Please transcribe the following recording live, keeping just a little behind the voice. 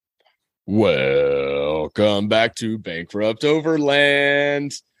Welcome back to Bankrupt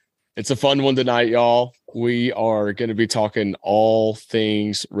Overland. It's a fun one tonight, y'all. We are going to be talking all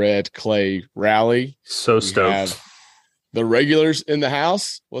things Red Clay Rally. So We stoked. have the regulars in the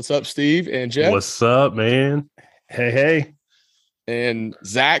house. What's up, Steve and Jeff? What's up, man? Hey. And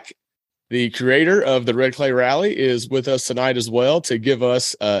Zach, the creator of the Red Clay Rally, is with us tonight as well to give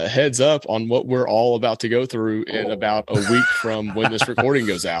us a heads up on what we're all about to go through in about a week from when this recording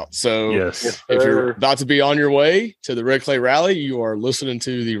goes out. So Yes. if you're about to be on your way to the Red Clay Rally, you are listening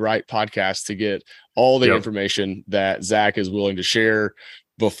to the right podcast to get all the information that Zach is willing to share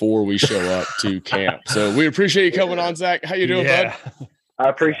before we show up to camp. So we appreciate you coming on, Zach. How you doing, bud? I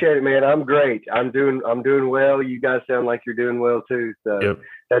appreciate it, man. I'm great. I'm doing well. You guys sound like you're doing well too. So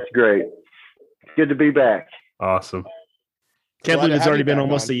that's great. Good to be back. Awesome. Can't believe it's already been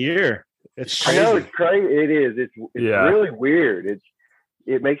almost a year. It's crazy. I know, it's crazy. It is. It's really weird.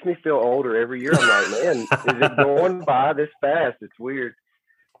 It makes me feel older every year. I'm like, man, is it going by this fast? It's weird.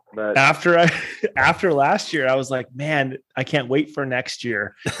 But after last year, I was like, man, I can't wait for next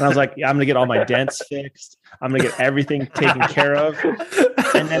year. And I was like, I'm gonna get all my dents fixed. I'm gonna get everything taken care of.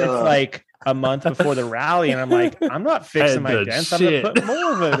 And then it's like a month before the rally, and I'm like, I'm not fixing my dents. I'm gonna put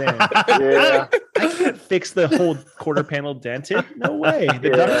more of it in. Yeah. I can't fix the whole quarter panel dented. No way. The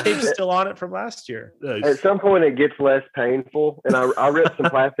duct tape's still on it from last year. Nice. At some point, it gets less painful, and I ripped some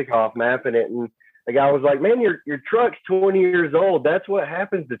plastic off mapping it, and the guy was like, man, your truck's 20 years old. That's what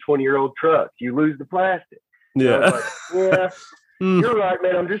happens to 20-year-old trucks. You lose the plastic. Yeah. I was like, yeah, you're right,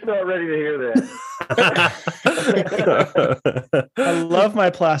 man. I'm just not ready to hear that. I love my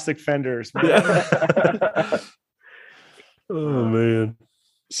plastic fenders. Oh, man.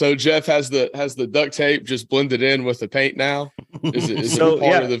 So Jeff has the duct tape just blended in with the paint now. Is it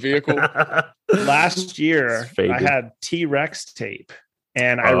part of the vehicle? Last year, I had T-Rex tape.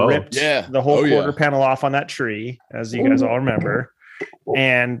 And I ripped the whole quarter panel off on that tree, as you guys all remember.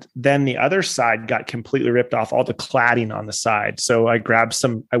 And then the other side got completely ripped off, all the cladding on the side. So I grabbed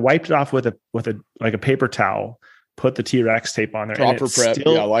I wiped it off with a paper towel, put the T-Rex tape on there. Proper and it's prep.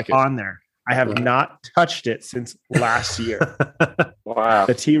 still I like it. on there. I have not touched it since last year. Wow.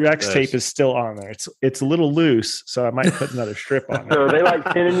 The T-Rex tape is still on there. It's a little loose, so I might put another strip on it. So are they like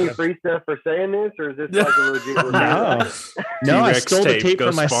sending you free stuff for saying this, or is this like a legit? No, I stole the tape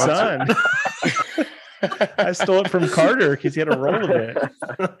from my son. I stole it from Carter because he had a roll of it.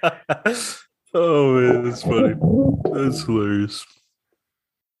 Oh, man, that's funny. That's hilarious.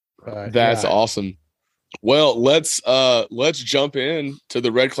 That's awesome. Well, let's jump in to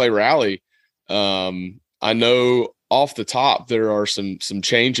the Red Clay Rally. I know off the top there are some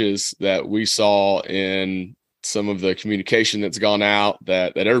changes that we saw in some of the communication that's gone out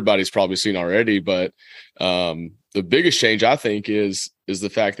that everybody's probably seen already. But the biggest change, I think, is the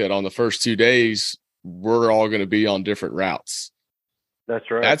fact that on the first 2 days we're all going to be on different routes.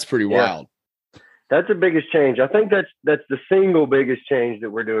 That's right. That's pretty wild. That's the biggest change. I think that's the single biggest change that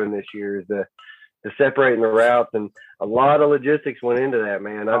we're doing this year is the separating the routes, and a lot of logistics went into that,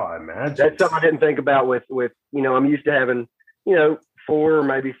 man. I imagine that's something I didn't think about with I'm used to having 4 or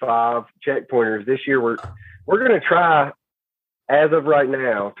maybe 5 checkpointers. This year we're going to try, as of right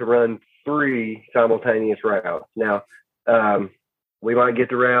now, to run 3 simultaneous routes. Now we might get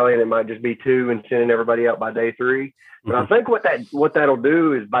the rally and it might just be 2 and sending everybody out by day 3. But I think what that'll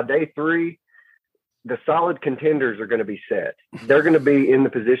do is by day 3, the solid contenders are going to be set. They're going to be in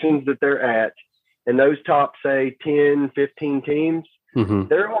the positions that they're at. And those top, say, 10, 15 teams,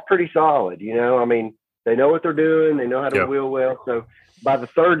 they're all pretty solid. I mean, they know what they're doing. They know how to wheel well. So by the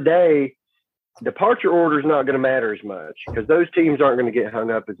 3rd day, departure order is not going to matter as much because those teams aren't going to get hung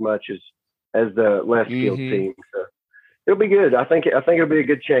up as much as the less skilled teams. So it'll be good. I think it'll be a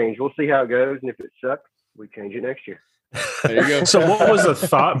good change. We'll see how it goes. And if it sucks, we change it next year. There you go. So what was the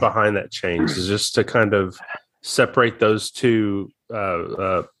thought behind that change? Is just to kind of separate those two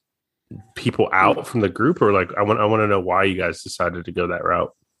people out from the group, or like I want to know why you guys decided to go that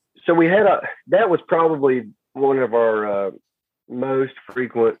route. So that was probably one of our most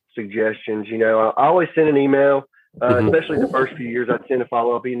frequent suggestions. I always send an email, especially the first few years. I'd send a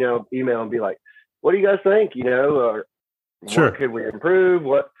follow-up email and be like, what do you guys think? Or what could we improve?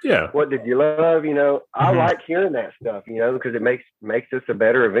 What did you love? I like hearing that stuff, because it makes us a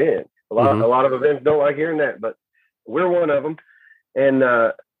better event. A lot of events don't like hearing that, but we're one of them. And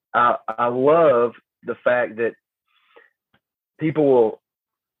I love the fact that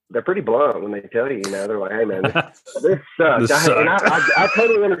they're pretty blunt when they tell you, they're like, hey man, this sucks. And I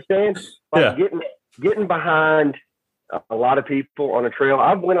totally understand getting behind a lot of people on a trail.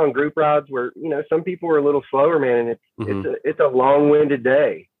 I've went on group rides where, you know, some people are a little slower, man, and it's a long-winded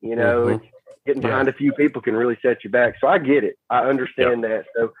day. You know, it's getting behind a few people can really set you back. So I get it. I understand that.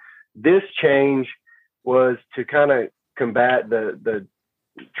 So this change was to kind of combat the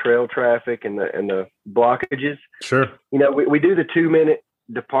trail traffic and the blockages. Sure. You know, we do the 2-minute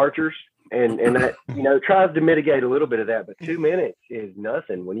departures, and that, you know, tries to mitigate a little bit of that, but 2 minutes is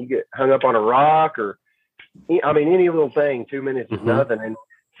nothing when you get hung up on a rock, or I mean, any little thing. 2 minutes is nothing. And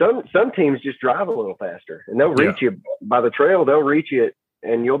some teams just drive a little faster, and they'll reach you by the trail. They'll reach you,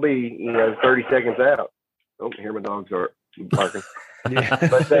 and you'll be, you know, 30 seconds out. Oh, here my dogs are barking.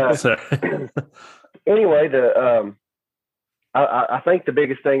 But anyway, I think the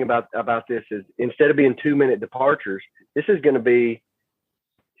biggest thing about this is, instead of being 2-minute departures, this is going to be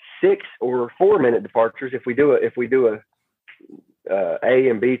 6 or 4-minute departures. If we do a A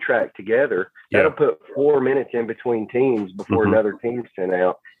and B track together, that'll put 4 minutes in between teams before another team's sent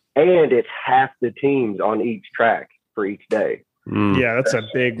out, and it's half the teams on each track for each day. Yeah, that's a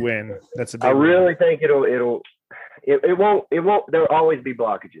big win. I really think it won't. There'll always be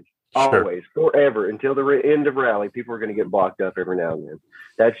blockages. Always, forever, until the end of rally, people are going to get blocked up every now and then.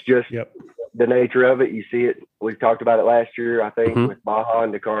 That's just the nature of it. You see it. We talked about it last year, I think, with Baja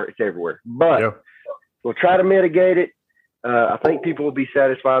and Dakar. It's everywhere. But we'll try to mitigate it. I think people will be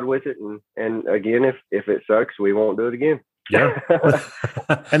satisfied with it. And again, if it sucks, we won't do it again. Yeah.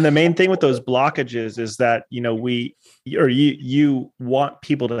 And the main thing with those blockages is that, you know, you want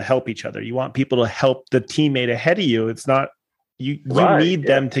people to help each other. You want people to help the teammate ahead of you. It's not, you need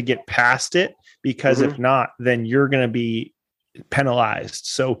them to get past it, because if not, then you're going to be penalized.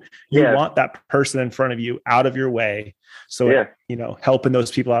 So you want that person in front of you out of your way. So, you know, helping those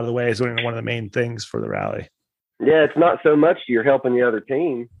people out of the way is one of the main things for the rally. Yeah. It's not so much you're helping the other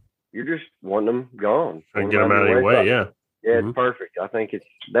team. You're just wanting them gone. And get them out of your way. Yeah. Yeah. It's perfect. I think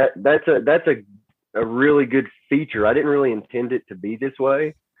that's a really good feature. I didn't really intend it to be this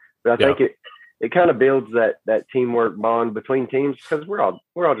way, but I think it kind of builds that teamwork bond between teams, because we're all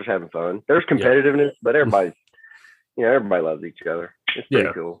just having fun. There's competitiveness, but everybody loves each other. It's pretty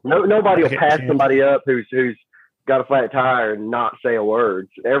cool. Nobody will pass somebody up who's got a flat tire and not say a word.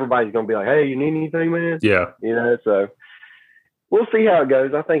 Everybody's going to be like, "Hey, you need anything, man?" Yeah. You know, so we'll see how it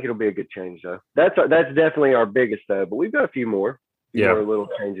goes. I think it'll be a good change, though. That's definitely our biggest, though. But we've got a few more little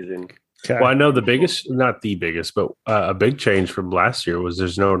changes in. Okay. Well, I know the biggest, not the biggest, but a big change from last year was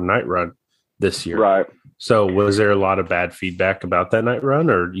there's no night run this year. Right. So was there a lot of bad feedback about that night run,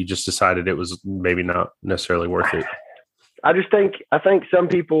 or you just decided it was maybe not necessarily worth it? I think some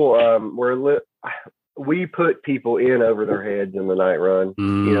people we put people in over their heads in the night run.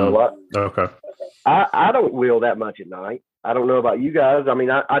 You know, a lot. Okay. I don't wheel that much at night. I don't know about you guys. I mean,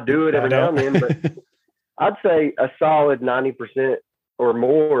 I do it every now and then, but I'd say a solid 90% or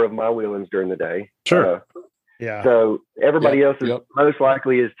more of my wheelings during the day. Sure. So everybody else is most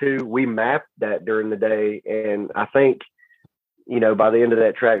likely is too. We mapped that during the day, and I think, you know, by the end of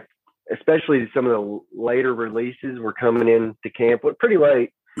that track, especially some of the later releases were coming into camp pretty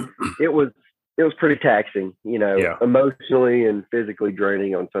late. It was pretty taxing, you know, emotionally and physically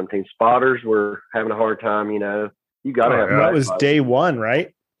draining on some teams. Spotters were having a hard time, you know. You got to have that was day one,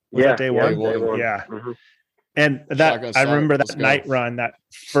 right? Was that day one? Day one. Yeah. And that I remember that night run, that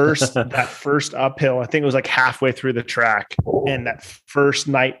first uphill. I think it was like halfway through the track, and that first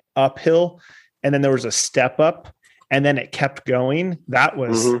night uphill, and then there was a step up, and then it kept going. That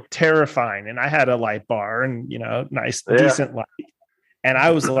was terrifying. And I had a light bar and, you know, decent light. And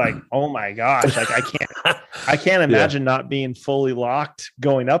I was like, oh my gosh, like I can't imagine not being fully locked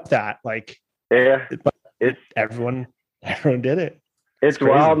going up that. Like, but everyone did it. It's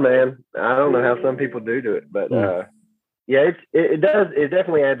wild, man. I don't know how some people do it, but it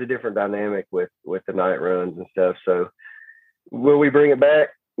definitely adds a different dynamic with the night runs and stuff. So will we bring it back,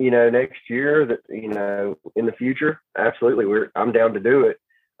 you know, next year, that, you know, in the future? Absolutely. I'm down to do it.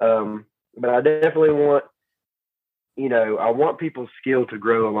 But I definitely want, you know, I want people's skill to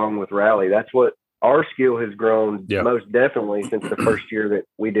grow along with rally. That's what our skill has grown most definitely since the first year that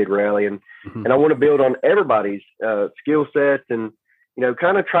we did rally. And I want to build on everybody's skill sets, and, you know,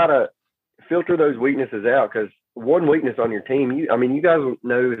 kind of try to filter those weaknesses out, because one weakness on your team, you guys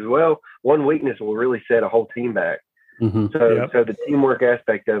know as well, one weakness will really set a whole team back. So the teamwork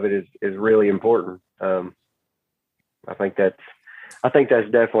aspect of it is really important. I think that's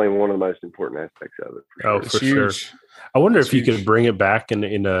definitely one of the most important aspects of it. For sure. I wonder if you could bring it back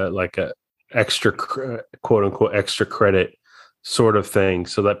in a like a extra quote unquote extra credit sort of thing,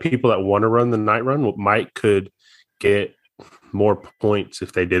 so that people that want to run the night run could get more points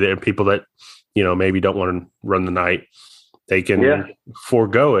if they did it, and people that maybe don't want to run the night, they can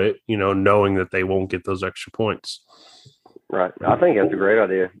forego it, knowing that they won't get those extra points. Right. I think that's a great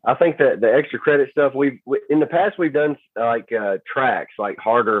idea. I think that the extra credit stuff in the past, we've done like tracks, like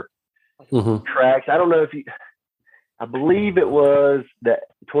harder tracks. I don't know I believe it was the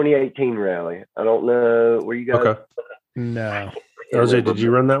 2018 rally. I don't know. Were you guys? Okay. No. Jose, did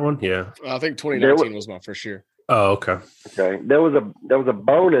you run that one? Yeah. I think 2019 was my first year. Oh, okay. Okay. There was a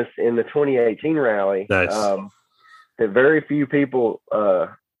bonus in the 2018 rally. Nice. That very few people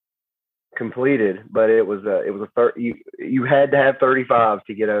completed, but it was you had to have 35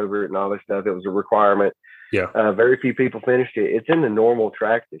 to get over it and all this stuff. It was a requirement. Yeah. Very few people finished it. It's in the normal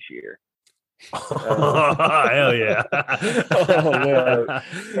track this year. Hell yeah.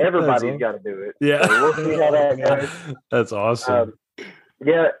 Everybody's got to do it. Yeah. So we'll see how that goes. That's awesome.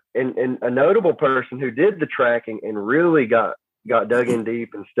 And a notable person who did the tracking and really got dug in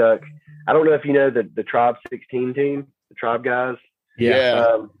deep and stuck. I don't know if you know the Tribe 16 team, the Tribe guys.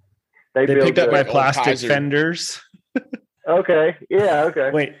 Yeah. They picked up my plastic Kaiser fenders. Okay. Yeah. Okay.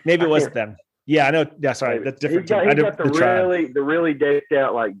 Wait, maybe it wasn't them. Yeah, I know. Yeah, sorry, that's different. He got the really decked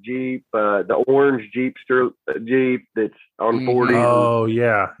out like Jeep, the orange Jeep that's on 40. Oh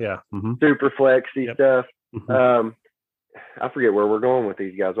yeah. Super flexy stuff. I forget where we're going with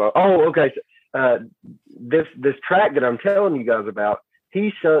these guys. Oh, okay. This track that I'm telling you guys about,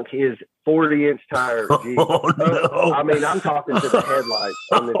 he sunk his 40-inch tire Jeep. Oh, no. I mean, I'm talking to the headlights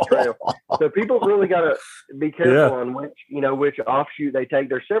on this trail. So people really got to be careful on which offshoot they take.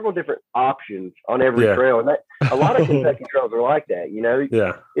 There's several different options on every trail, and a lot of Kentucky trails are like that. Yeah,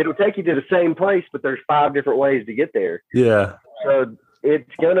 it'll take you to the same place, but there's 5 different ways to get there. Yeah, so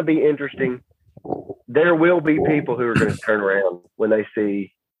it's going to be interesting. There will be people who are going to turn around when they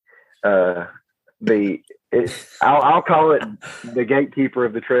see I'll call it the gatekeeper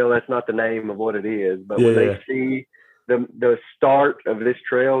of the trail. That's not the name of what it is, but when they see the start of this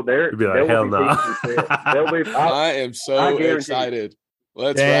trail, they'll be like, hell no. I am so excited.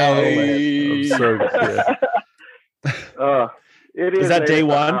 Let's rally. I'm so it is that day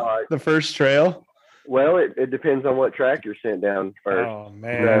one, the first trail? Well, it depends on what track you're sent down first. Oh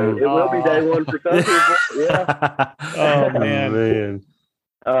man, it will be day one for some people. Yeah. Oh man.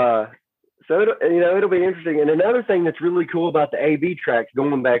 So it'll be interesting. And another thing that's really cool about the AB tracks,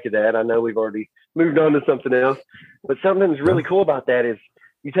 going back to that, I know we've already moved on to something else, but something that's really cool about that is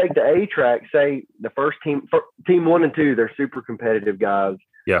you take the A track, say the first team 1 and 2, they're super competitive guys.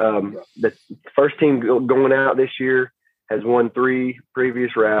 Yeah. The first team going out this year has won 3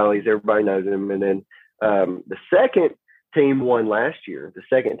 previous rallies. Everybody knows them. And then the second team won last year, the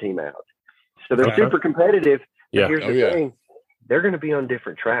second team out. So they're super competitive. Yeah. Here's the thing. They're going to be on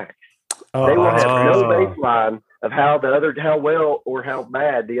different tracks. They will have no baseline of how well or how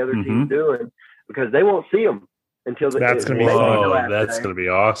bad the other team's doing, because they won't see them until that's going to be that's going to be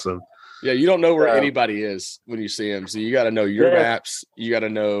awesome. Yeah, you don't know where anybody is when you see them, so you got to know your maps. You got to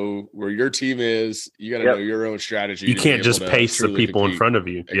know where your team is. You got to know your own strategy. You can't just pace the people in front of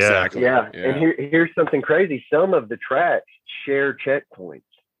you. Exactly. Yeah. And here's something crazy. Some of the tracks share checkpoints,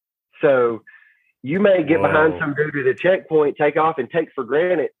 so you may get behind some dude at a checkpoint, take off, and take for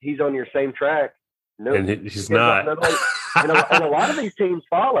granted he's on your same track. No, and he's not. And a lot of these teams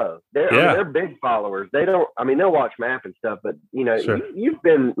follow. They're big followers. They don't. I mean, they'll watch map and stuff, but you've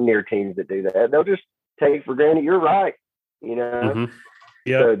been near teams that do that. They'll just take for granted you're right. Yeah.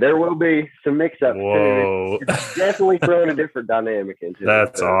 So there will be some mix-ups. Whoa! It's definitely throwing a different dynamic into it.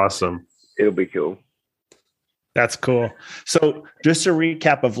 That's awesome. It'll be cool. That's cool. So just a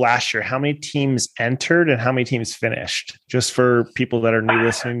recap of last year, how many teams entered and how many teams finished? Just for people that are new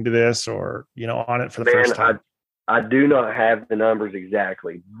listening to this or, on it for the first time. I do not have the numbers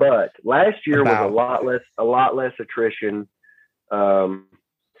exactly, but last year was a lot less attrition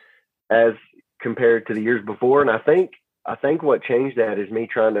as compared to the years before. And I think what changed that is me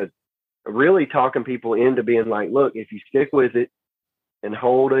trying to really talking people into being like, look, if you stick with it and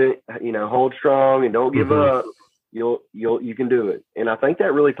hold it, hold strong and don't give up, you can do it. And I think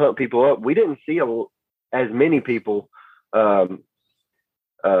that really pumped people up. We didn't see as many people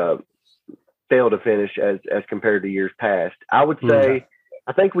fail to finish as compared to years past. I would say,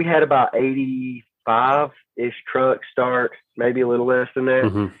 I think we had about 85-ish trucks start, maybe a little less than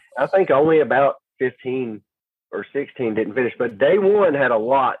that. I think only about 15 or 16 didn't finish, but day one had a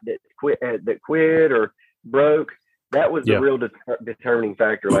lot that quit or broke. That was the real determining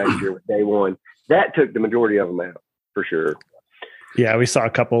factor last year with day one. That took the majority of them out for sure. Yeah, we saw a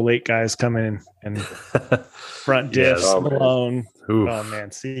couple late guys come in and front diffs, Malone. Oh man,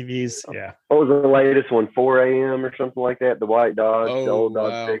 CVs. Yeah. What was the latest one? 4 a.m. or something like that. The white Dodge, the old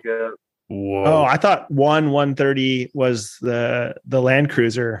Dodge pickup. Whoa. Oh, I thought 130 was the Land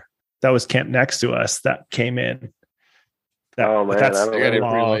Cruiser that was camped next to us that came in. Man, that's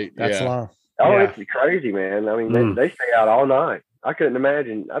long. That's long. Oh, it's crazy, man. I mean, they stay out all night. I couldn't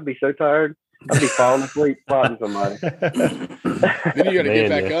imagine. I'd be so tired. I'd be falling asleep spotting somebody. Then you got to get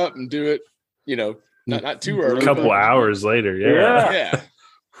back up and do it. Not too early. A couple hours later. Yeah.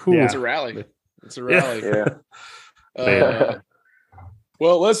 It's a rally. Yeah.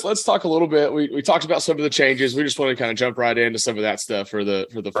 Well, let's talk a little bit. We talked about some of the changes. We just want to kind of jump right into some of that stuff for the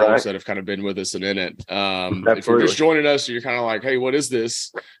folks that have kind of been with us and in it. If you're just joining us, you're kind of like, hey, what is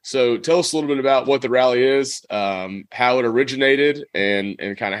this? So tell us a little bit about what the rally is, how it originated, and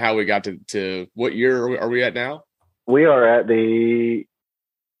kind of how we got to what year are we at now? We are at the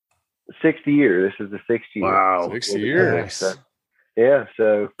 60th year. This is the 60th year. Wow, 60 years.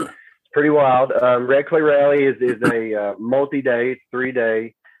 So it's pretty wild. Red Clay Rally is a multi-day,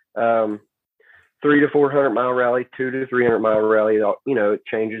 3-day, 300 to 400 mile rally, 200 to 300 mile rally. It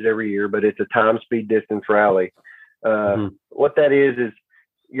changes every year, but it's a time, speed, distance rally. What that is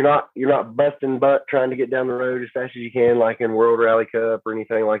you're not busting butt trying to get down the road as fast as you can, like in World Rally Cup or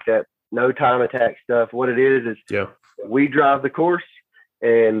anything like that. No time attack stuff. What it is we drive the course,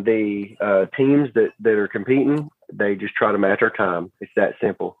 and the teams that are competing, they just try to match our time. It's that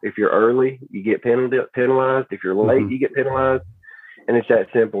simple. If you're early, you get penalized. If you're late, you get penalized. And it's that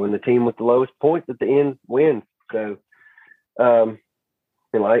simple. And the team with the lowest points at the end wins. So, and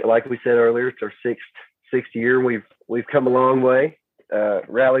like we said earlier, it's our sixth year. We've come a long way.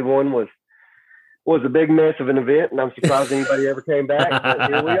 Rally 1 was a big mess of an event, and I'm surprised anybody ever came back. But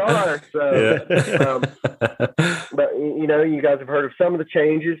here we are. So, but you guys have heard of some of the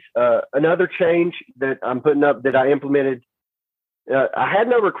changes. Another change that I'm putting up that I implemented, I had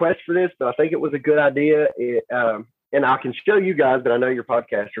no request for this, but I think it was a good idea. And I can show you guys, but I know your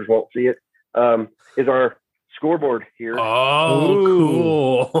podcasters won't see it. Is our scoreboard here?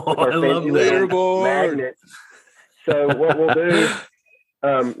 Oh, cool! I love leaderboard magnet. So what we'll do.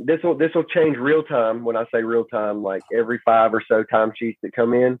 This will change real time. When I say real time, like every 5 or so timesheets that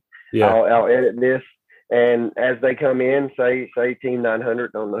come in, I'll edit this, and as they come in, say Team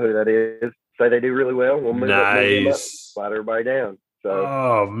 900, don't know who that is, say they do really well, we'll move up, slide everybody down. So,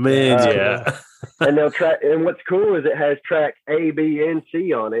 oh man, and they'll track. And what's cool is it has track A, B, and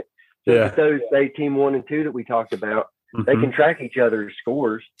C on it. So those say Team 1 and 2 that we talked about, they can track each other's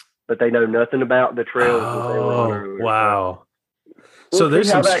scores, but they know nothing about the trails that they were on earlier. Wow. So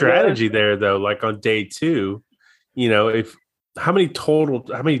there's some strategy there, though. Like on day 2, how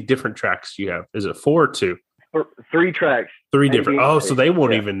many different tracks do you have? Is it 4 or 2? 3 tracks. 3 different. Oh, so they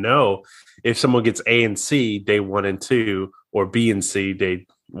won't even know if someone gets A and C day 1 and 2, or B and C day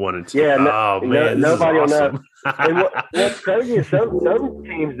 1 and 2. Yeah. Man, nobody will know. And what's crazy is some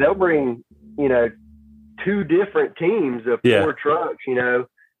teams, they'll bring 2 different teams of 4 trucks.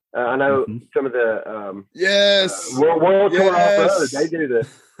 I know some of the World Tour Off-Road, they do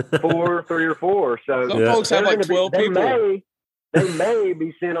the 4, 3, or 4. So some folks have like 12 people. They may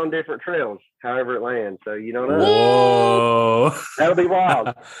be sent on different trails, however it lands. So you don't know. Whoa. That'll be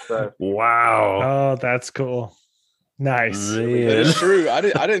wild. So. Wow. Oh, that's cool. Nice. That's true. I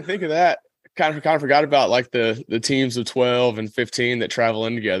didn't think of that. Kind of forgot about like the teams of 12 and 15 that travel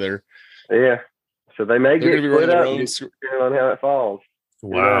in together. Yeah. So they may get split up depending on how it falls.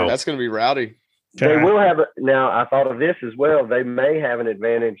 Wow. That's going to be rowdy. They will have now I thought of this as well. They may have an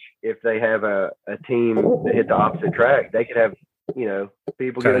advantage if they have a team that hit the opposite track. They could have,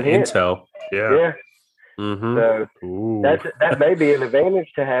 people getting hit. Intel. Yeah. Mm-hmm. So that may be an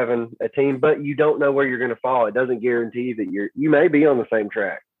advantage to having a team, but you don't know where you're going to fall. It doesn't guarantee that you may be on the same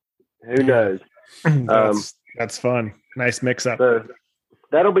track. Who knows? That's fun. Nice mix up. So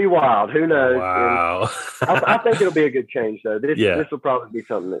that'll be wild. Who knows? Wow. I think it'll be a good change though. This will probably be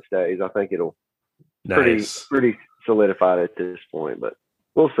something that stays. I think it'll pretty solidified at this point, but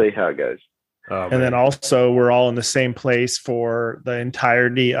we'll see how it goes. And then also we're all in the same place for the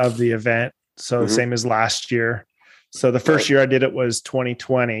entirety of the event. So the same as last year. So the first year I did it was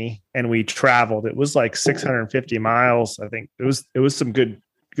 2020 and we traveled. It was like 650 miles. I think it was some good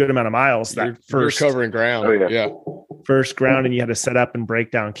amount of miles. You're covering ground. First ground, and you had to set up and break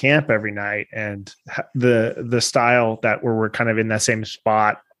down camp every night. And the style that we're kind of in that same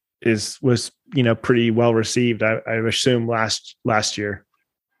spot was pretty well received. I assume last year.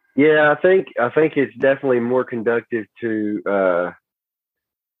 Yeah, I think it's definitely more conducive to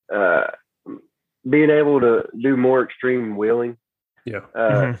being able to do more extreme wheeling.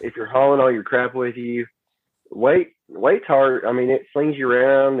 Yeah. If you're hauling all your crap with you, weight's hard. I mean, it slings you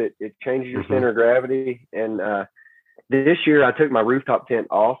around. It changes your center of gravity, and this year I took my rooftop tent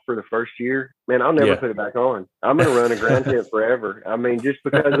off for the first year. Man, I'll never put it back on. I'm going to run a ground tent forever. I mean, just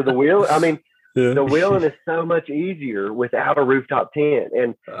because of the wheel. I mean, the wheeling is so much easier without a rooftop tent.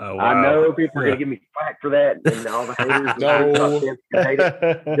 And I know people are going to give me flack for that. And all the haters rooftop tents hate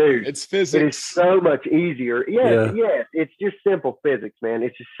it. Dude, it's physics. It is so much easier. Yes, it's just simple physics, man.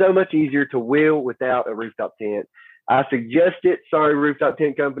 It's just so much easier to wheel without a rooftop tent. I suggest it. Sorry, rooftop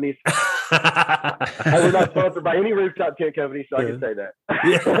tent companies. I was not sponsored by any rooftop tent company, so I can say that.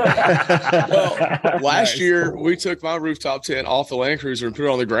 Well, last year we took my rooftop tent off the Land Cruiser and put it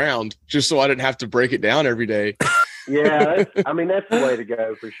on the ground just so I didn't have to break it down every day. Yeah, that's the way to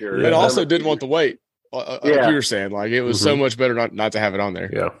go for sure. And also didn't want the weight. Like you were saying, like it was so much better not to have it on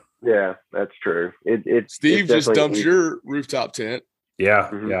there. Yeah, that's true. Steve just dumped your rooftop tent. Yeah,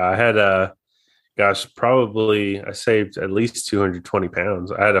 I had probably I saved at least 220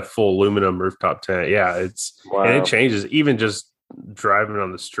 pounds. I had a full aluminum rooftop tent. Yeah, and it changes. Even just driving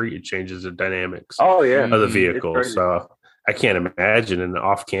on the street, it changes the dynamics of the vehicle. So I can't imagine an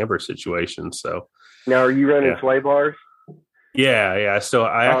off-camber situation. So now, are you running sway bars? Yeah. So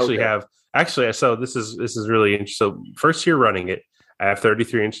I have. So this is really interesting. So first year running it, I have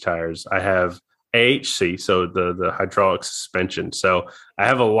 33-inch tires. I have AHC, so the hydraulic suspension. So I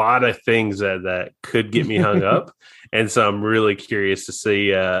have a lot of things that could get me hung up, and so I'm really curious to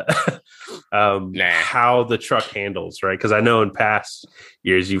see how the truck handles, right? Because I know in past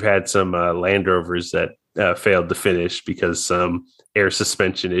years you've had some Land Rovers that failed to finish because some air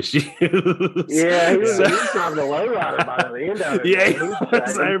suspension issues. Yeah, he was driving a lowrider by the end of it. Yeah,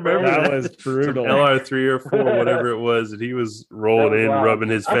 I remember that was brutal. LR3 or 4, whatever it was, and he was rolling in, rubbing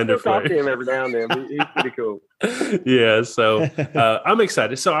his fender flare. I talk to him every now and then. He's pretty cool. Yeah, so I'm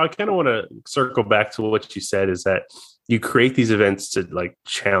excited. So I kind of want to circle back to what you said, is that you create these events to like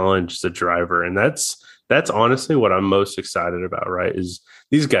challenge the driver, and that's honestly what I'm most excited about, right? Is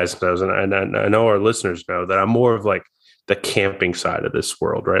these guys know, and I know our listeners know that I'm more of like the camping side of this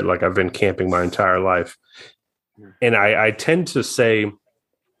world, right? Like I've been camping my entire life. And I tend to say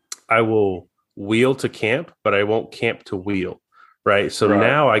I will wheel to camp, but I won't camp to wheel, right? So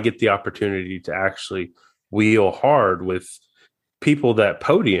now I get the opportunity to actually wheel hard with people that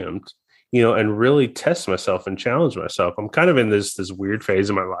podiumed, and really test myself and challenge myself. I'm kind of in this weird phase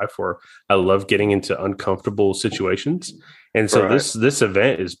of my life where I love getting into uncomfortable situations. And so this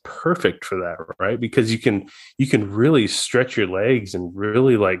event is perfect for that, right? Because you can really stretch your legs and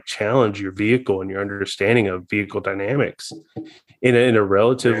really like challenge your vehicle and your understanding of vehicle dynamics in a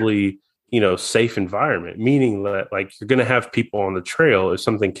relatively, safe environment, meaning that like you're going to have people on the trail if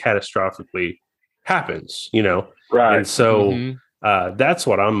something catastrophically happens, Right. And so that's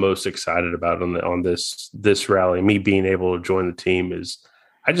what I'm most excited about on this rally. Me being able to join the team is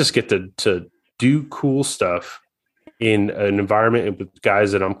I just get to do cool stuff in an environment with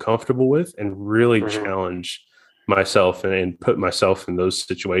guys that I'm comfortable with, and really challenge myself and put myself in those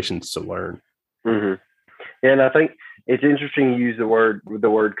situations to learn. Mm-hmm. And I think it's interesting you use the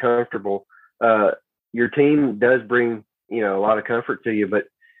word comfortable. Your team does bring, a lot of comfort to you, but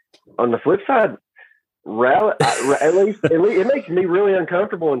on the flip side, rally, at least it makes me really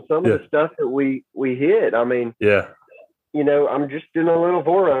uncomfortable in some of the stuff that we hit. I mean, I'm just in a little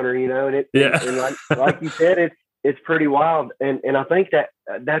forerunner, and like you said, it's pretty wild. And I think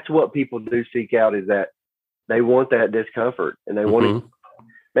that's what people do seek out, is that they want that discomfort, and they want to,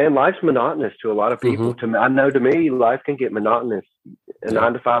 man, life's monotonous to a lot of people. To me, life can get monotonous. A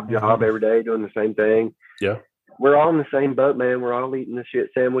 9-to-5 job every day doing the same thing. Yeah. We're all in the same boat, man. We're all eating the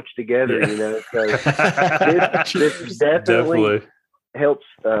shit sandwich together, So this definitely helps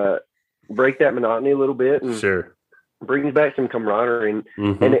break that monotony a little bit, and brings back some camaraderie.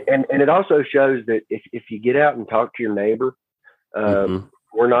 And it also shows that if you get out and talk to your neighbor,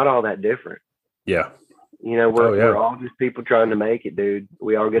 we're not all that different. Yeah. We're all just people trying to make it, dude.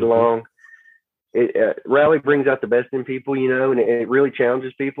 We all get along. Rally brings out the best in people, and it really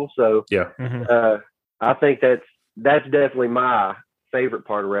challenges people. So I think that's definitely my favorite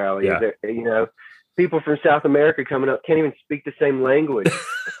part of rally. Is that, people from South America coming up can't even speak the same language,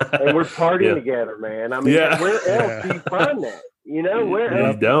 and we're partying together, man. I mean, where else do you find that? Where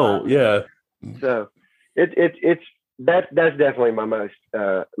else? You don't. Yeah. So that's definitely my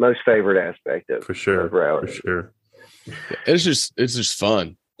most favorite aspect of rally. For sure. It's just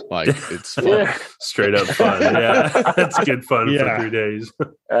fun. Like it's fun. Straight up fun. Yeah, that's good fun for 3 days.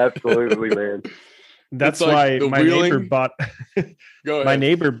 Absolutely, man. That's why my neighbor bought. My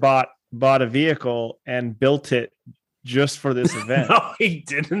neighbor bought a vehicle and built it just for this event. No, he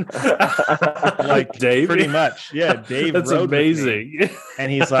didn't. Like Dave, pretty much. Yeah, Dave. That's amazing.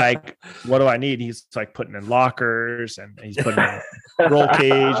 And he's like, "What do I need?" He's like putting in lockers, and he's putting in roll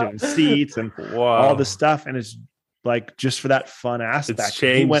cage and seats and all this stuff. And it's like just for that fun aspect.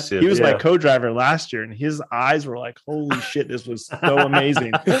 He was my co-driver last year, and his eyes were like, "Holy shit, this was so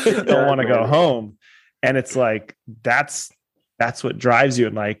amazing! Don't want to go home." And it's like that's what drives you.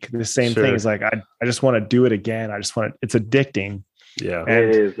 And like the same thing is like, I just want to do it again. It's addicting. Yeah, and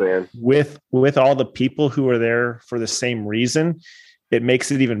it is, man. With all the people who are there for the same reason, it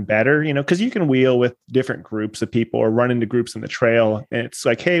makes it even better, you know, because you can wheel with different groups of people or run into groups on the trail. And it's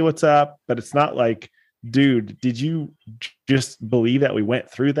like, hey, what's up? But it's not like, dude, did you just believe that we went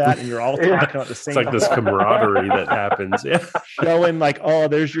through that? And you're all talking about the same. It's like this camaraderie that happens. Yeah. Showing like, oh,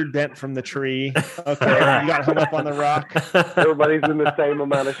 there's your dent from the tree. Okay, you got hung up on the rock. Everybody's in the same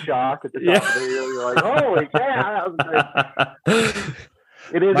amount of shock at the top of the hill. You're like, holy cow, that was great.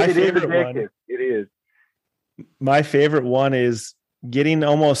 It is addictive. It is. My favorite one is getting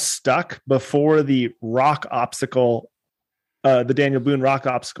almost stuck before the rock obstacle, the Daniel Boone rock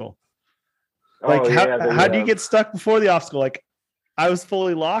obstacle. Like, how do you get stuck before the obstacle? Like, I was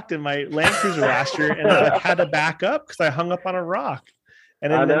fully locked in my Land Cruiser last year, and I had to back up because I hung up on a rock.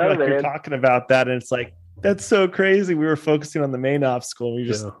 And then you're talking about that, and it's like, that's so crazy. We were focusing on the main obstacle, and we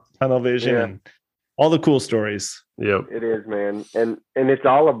just tunnel vision and all the cool stories. Yep, it is, man, and it's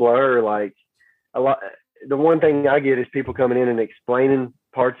all a blur. Like a lot. The one thing I get is people coming in and explaining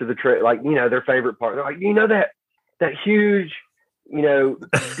parts of the trip, like, you know, their favorite part. They're like, you know, that huge, you know,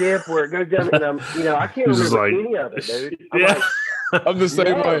 dip where it goes down, and I can't remember any of it, dude. I'm the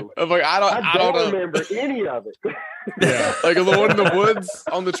same way. I'm like, I don't remember any of it. Yeah, like the one in the woods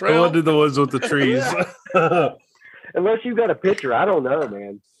on the trail. The one in the woods with the trees. Unless you've got a picture, I don't know,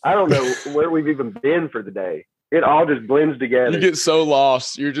 man. I don't know where we've even been for the day. It all just blends together. You get so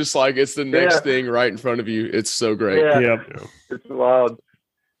lost. You're just like, it's the next thing right in front of you. It's so great. Yeah. It's wild.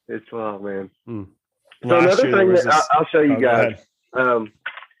 It's wild, man. So another thing that I'll show you guys.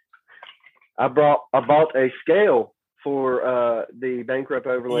 I bought a scale for the Bankrupt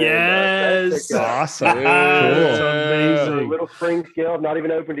Overland. Yes, awesome. Cool. That's amazing. A little spring scale. I've not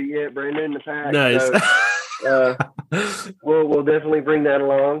even opened it yet. Brand new in the pack. Nice. So, we'll definitely bring that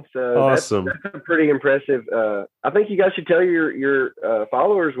along. So awesome. That's a pretty impressive. I think you guys should tell your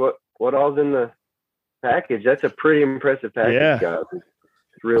followers what all's in the package. That's a pretty impressive package, guys.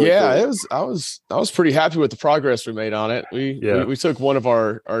 Really cool. I was pretty happy with the progress we made on it. We took one of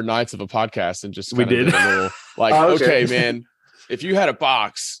our nights of a podcast and just did a little like, okay, man, if you had a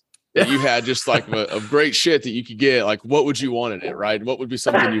box that you had just like of great shit that you could get, like, what would you want in it, right? What would be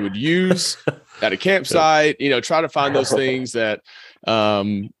something you would use at a campsite? You know, try to find those things that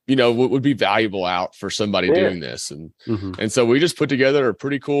would be valuable out for somebody doing this, and so we just put together a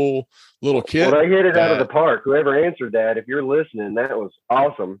pretty cool little kit. Well, they hit it out of the park. Whoever answered that, if you're listening, that was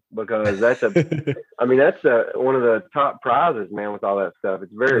awesome, because that's one of the top prizes, man, with all that stuff.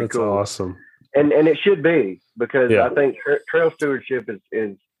 It's very cool. Awesome. And it should be, because I think trail stewardship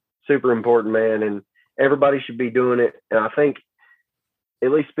is super important, man, and everybody should be doing it. And I think,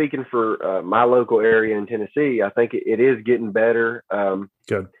 at least speaking for my local area in Tennessee, I think it is getting better.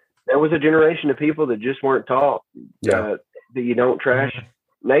 Good. There was a generation of people that just weren't taught that you don't trash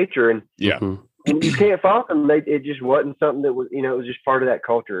nature, and and you can't fault them. It just wasn't something that was, it was just part of that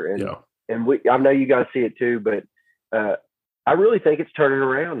culture. And I know you guys see it too, but I really think it's turning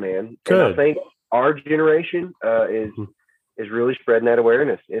around, man. Good. And I think our generation is really spreading that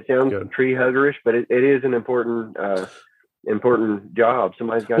awareness. It sounds tree huggerish, but it is an important job.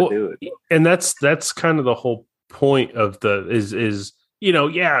 Somebody's got to do it. And that's kind of the whole point of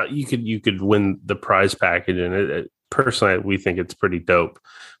you could win the prize package, and it personally, we think it's pretty dope,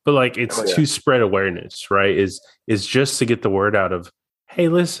 but like, it's to spread awareness, right? Is just to get the word out of, hey,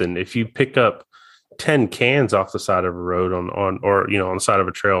 listen, if you pick up 10 cans off the side of a road on the side of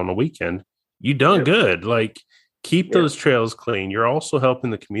a trail on a weekend, you done good. Like, keep those trails clean. You're also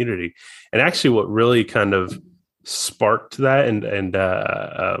helping the community. And actually, what really kind of sparked that and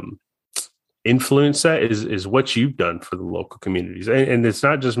influenced that is what you've done for the local communities. And it's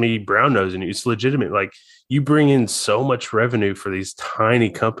not just me brown nosing you, it's legitimate. Like, you bring in so much revenue for these tiny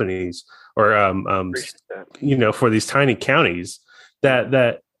companies, or for these tiny counties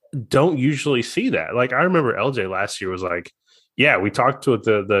that don't usually see that. Like, I remember LJ last year was like, we talked to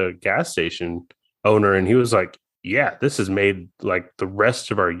the gas station owner, and he was like, this has made like the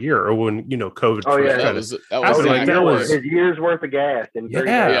rest of our year. Or when COVID that was his year's worth of gas.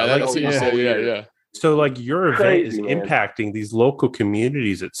 That's what you said. So like, your event is impacting these local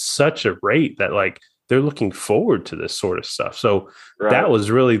communities at such a rate that like they're looking forward to this sort of stuff. So that was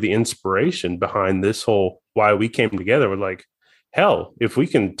really the inspiration behind this whole, why we came together. We're like, hell, if we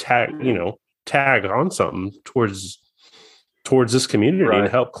can tag on something towards this community and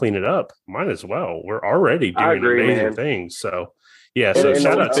help clean it up, might as well. We're already doing amazing things. So yeah, so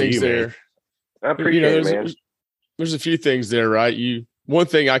shout out to you, man. I appreciate it, man. There's a few things there, right? One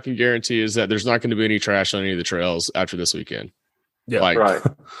thing I can guarantee is that there's not going to be any trash on any of the trails after this weekend. Yeah,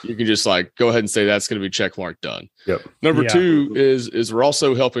 you can just go ahead and say that's going to be check mark done. Yep. Number two is we're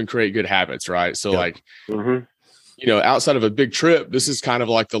also helping create good habits, right? So outside of a big trip, this is kind of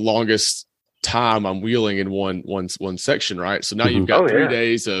like the longest time I'm wheeling in one section, right? So now you've got 3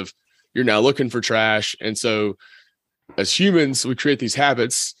 days of you're now looking for trash, and so as humans, we create these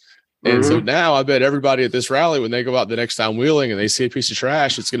habits. And so now I bet everybody at this rally, when they go out the next time wheeling and they see a piece of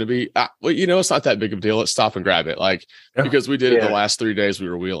trash, it's going to be, it's not that big of a deal. Let's stop and grab it. Because we did it the last 3 days we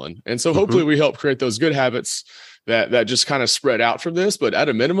were wheeling. And so hopefully we help create those good habits that just kind of spread out from this. But at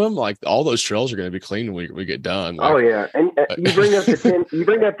a minimum, all those trails are going to be clean when we get done. And you bring up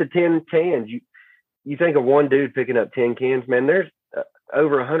the 10 cans. You think of one dude picking up 10 cans, man, there's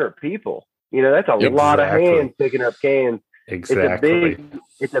over 100 people. That's a lot of hands picking up cans. Exactly.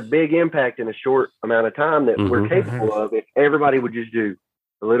 It's a big impact in a short amount of time that we're capable of if everybody would just do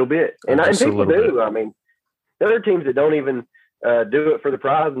a little bit. And people do. I mean, there are teams that don't even do it for the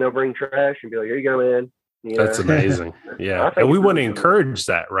prize, and they'll bring trash and be like, "Here you go, man." That's amazing. Yeah, and we want to encourage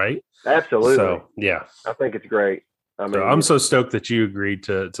that, right? Absolutely. So yeah, I think it's great. I mean, I'm so stoked that you agreed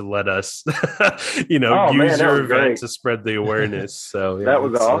to let us, use your event to spread the awareness. So that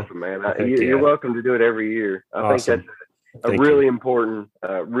was awesome, man. You're welcome to do it every year. I think that's a really important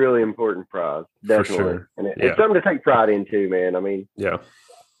prize, definitely. For sure. And it's something to take pride in too, man. I mean,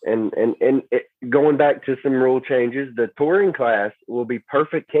 and going back to some rule changes, the touring class will be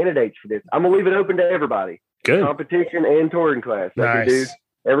perfect candidates for this. I'm gonna leave it open to everybody. Good. Competition and touring class. Nice.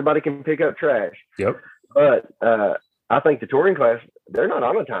 Everybody can pick up trash. Yep. But I think the touring class, they're not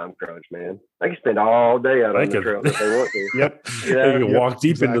on a time crunch, man. They can spend all day out on the trail if they want to. Yep. They can walk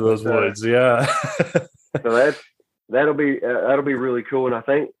deep into those woods. Yeah. So that'll be really cool. And I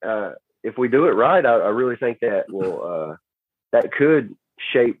think if we do it right, I really think that will that could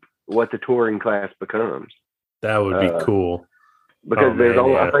shape what the touring class becomes. That would be cool. Because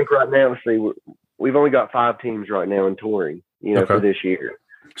I think right now, let's see, we've only got 5 teams right now in touring, for this year.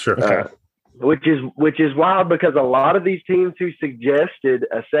 Sure. Okay. Which is wild, because a lot of these teams who suggested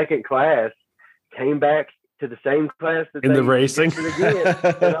a second class came back to the same class that in the racing. Again.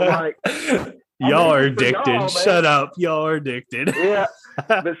 And I'm like, y'all are addicted. Shut up. Y'all are addicted. Yeah.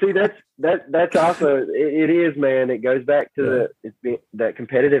 But see, that's also, it is, man. It goes back to that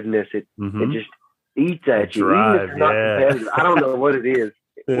competitiveness. It just eats at you. Drive, even if it's not competitive. I don't know what it is.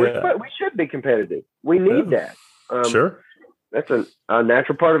 We should be competitive. We need that. Sure. That's a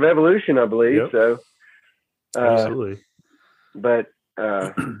natural part of evolution, I believe. Yep. So, absolutely. But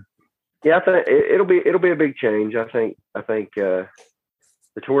I think it'll be a big change. I think the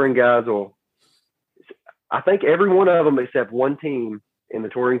touring guys will. I think every one of them except one team in the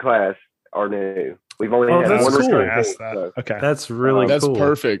touring class are new. We've only had one return team. So. Okay, that's really that's cool.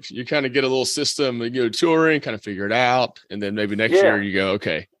 Perfect. You kind of get a little system. You go touring, kind of figure it out, and then maybe next year you go,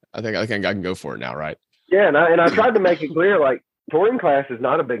 okay, I think I can go for it now, right? Yeah, and I tried to make it clear, touring class is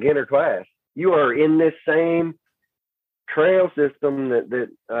not a beginner class. You are in this same trail system that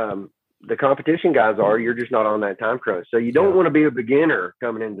the competition guys are. You're just not on that time crunch. So you don't want to be a beginner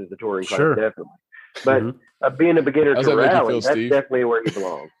coming into the touring class, definitely. But being a beginner to rally, that's definitely where you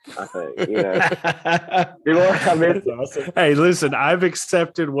belong, I think. You know what I mean? Awesome. Hey, listen, I've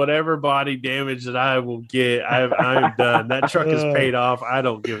accepted whatever body damage that I will get. I'm done. That truck is paid off. I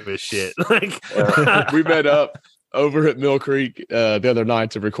don't give a shit. We met up over at Mill Creek the other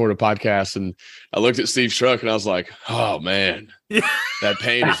night to record a podcast, and I looked at Steve's truck and I was like, oh man, that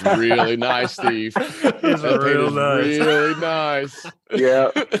paint is really nice, Steve. It's really nice.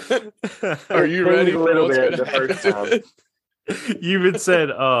 Yeah. Are you ready? A little bit the first time. You even said,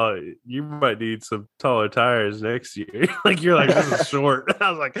 you might need some taller tires next year. You're like, this is short.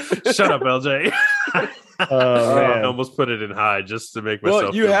 I was like, shut up, LJ. I almost put it in high just to make myself.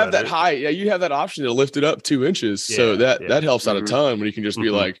 Well, you have that height. Yeah, you have that option to lift it up 2 inches. So that helps out a ton when you can just be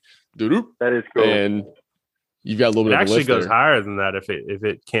like, doo-doo. That is cool. And you've got a little bit of a lift. It actually goes higher than that. If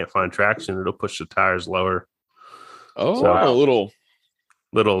it can't find traction, it'll push the tires lower. Oh, so, a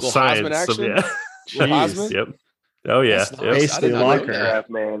little science of Yep. Oh yeah. Nice. Yep.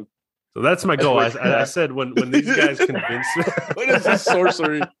 Man. So that's my goal. I said when these guys convince me. What is this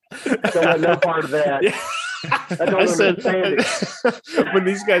sorcery? Don't want no part of that. I said, when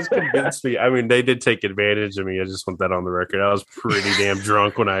these guys convinced me, I mean, they did take advantage of me. I just want that on the record. I was pretty damn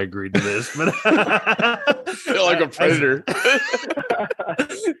drunk when I agreed to this, but feel like a predator.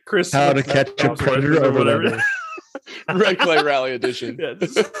 Chris, how to catch a predator or whatever. Red Clay Rally edition.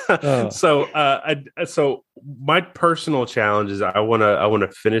 So my personal challenge is I want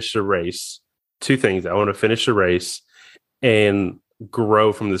to finish the race. Two things. I want to finish the race and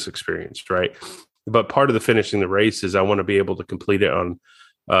grow from this experience, right? But part of the finishing the race is I want to be able to complete it on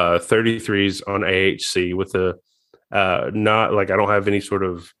 33s on AHC with not like I don't have any sort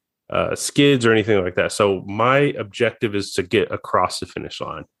of skids or anything like that. So my objective is to get across the finish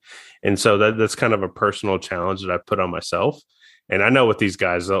line. And so that's kind of a personal challenge that I put on myself. And I know with these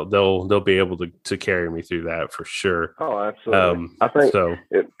guys, they'll be able to carry me through that for sure. Oh, absolutely. I think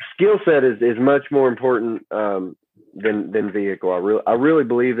skill set is much more important than vehicle. I really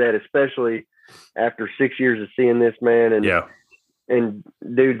believe that, especially after 6 years of seeing this, man. And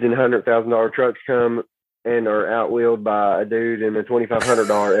dudes in $100,000 trucks come and are outwheeled by a dude in a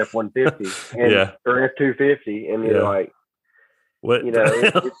 $2,500 F-150 or F-250, and you're like, what? You know,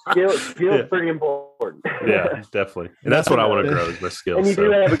 skills pretty important. Yeah, definitely. And that's what I want to grow is my skills. And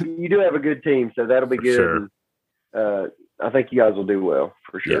you do have a good team, so that'll be good. Sure. And, I think you guys will do well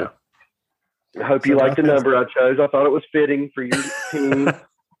for sure. Yeah. I hope you like the number I chose. I thought it was fitting for your team.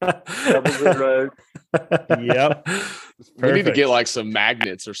 Double zero. Yep. We need to get like some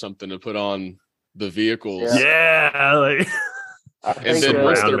magnets or something to put on the vehicles. Yeah. And then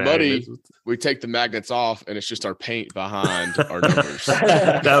once they're muddy, we take the magnets off and it's just our paint behind our numbers.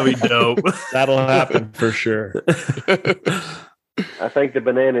 That'll be dope. That'll happen for sure. I think the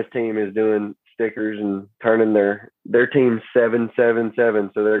Bananas team is doing stickers and turning their team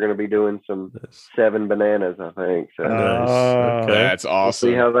 777. So they're going to be doing some 7 bananas, I think. So okay. That's awesome.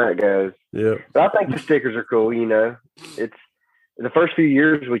 We'll see how that goes. Yeah. But I think the stickers are cool. You know, it's the first few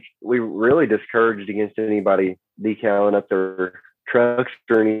years we really discouraged against anybody decaling up their trucks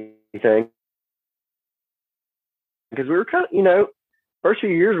or anything, because we were kind of, you know, first few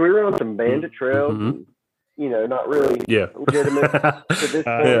years we were on some bandit trails, and, you know, not really legitimate to this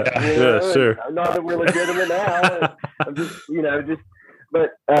point. Sure. Not that we're legitimate now. I'm just, you know,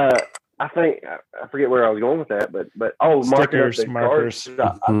 but I think I forget where I was going with that, but stickers, markers.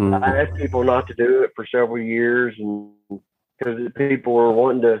 I asked people not to do it for several years, and because people were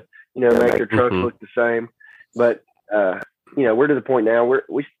wanting to, you know, make their trucks look the same, but you know, we're to the point now where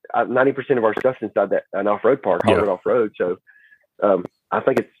 90% of our stuff's inside an off-road park, Hollywood off-road. So I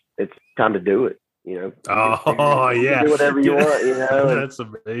think it's time to do it. You know, you do whatever you want. You know, that's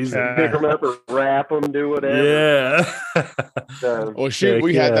amazing. Pick them up or wrap them, do whatever. Yeah. So, well, shoot,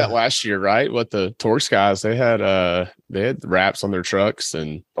 we had that last year, right? With the Torx guys, they had wraps on their trucks,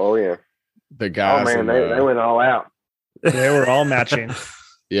 and the guys. Oh man, they went all out. They were all matching.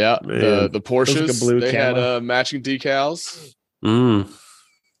 Yeah, the Porsches, they had matching decals.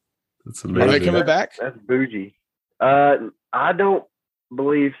 That's amazing. Are they coming back? That's bougie. I don't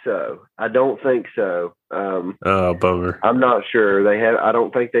believe so. I don't think so. Bummer. I'm not sure. I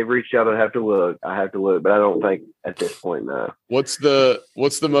don't think they've reached out. I have to look, but I don't think at this point, no. What's the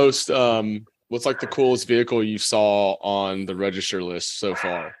most what's like the coolest vehicle you saw on the register list so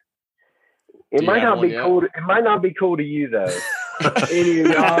far? It might not be cool. It might not be cool to you though. Any of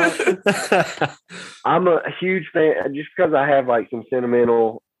y'all? I'm a huge fan just because I have like some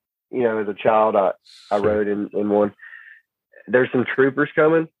sentimental, you know, as a child I rode in one. There's some troopers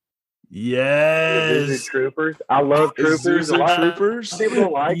coming. Yes. Troopers. I love troopers. Troopers.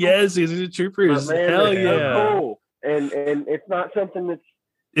 People like yes, Isuzu troopers. Man, hell yeah. So cool. And it's not something that's.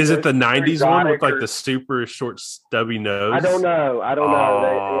 Is it the 90s one with like the super short stubby nose? I don't know.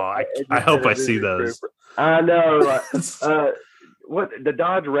 I hope I see those. Trooper. I know. What the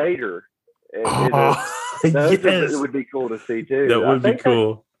Dodge Raider? It would be cool to see too. That would be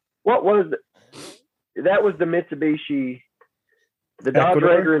cool. What was that? Was the Mitsubishi? The Dodge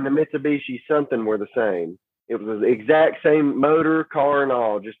Raider and the Mitsubishi something were the same. It was the exact same motor, car, and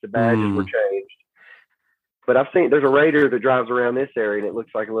all. Just the badges were changed. But I've seen there's a Raider that drives around this area, and it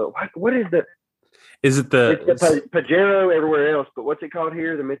looks like a little. What is the? Is it the? It's the Pajero everywhere else, but what's it called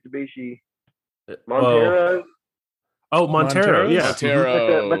here? The Mitsubishi Montero. Oh, Montero, yeah.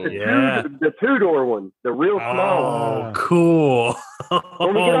 Montero. But the two-door one, the real small one. Cool.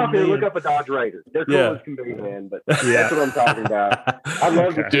 When we get off here, look up a Dodge Raider. They're cool as can be, man, but that's what I'm talking about. I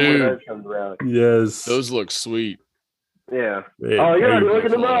love to see when those comes around. Yes. Those look sweet. Yeah. Man, you're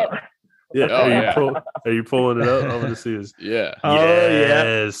looking them up. Yeah. Are you pulling it up? I want to see this. Yeah. Oh,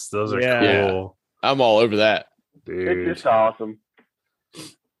 yes. Those are cool. I'm all over that. Dude. It's just awesome.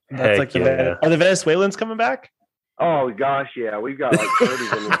 That's like are the Venezuelans coming back? Oh gosh, yeah, we've got like 30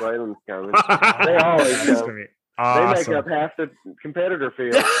 Venezuelans coming. They always come. Awesome. They make up half the competitor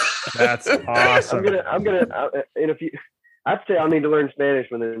field. That's awesome. I'm gonna in a few. I'd say I need to learn Spanish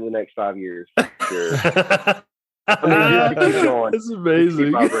within the next 5 years. Sure. I mean, just to keep going. That's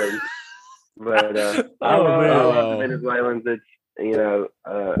amazing. But I love the Venezuelans. It's I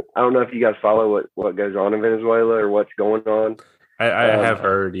don't know if you guys follow what goes on in Venezuela or what's going on. I have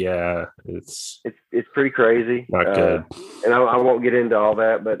heard. Yeah, it's pretty crazy. Not good. And I won't get into all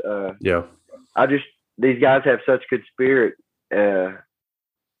that, but yeah, these guys have such good spirit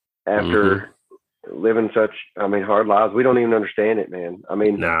after living such hard lives. We don't even understand it, man. I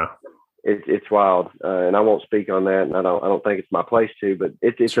mean, it's wild, and I won't speak on that, and I don't think it's my place to, but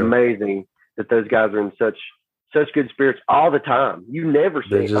it's amazing that those guys are in such good spirits all the time. You never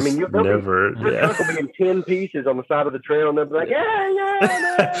see it. You'll never be in 10 pieces on the side of the trail, and they'll be like, yeah.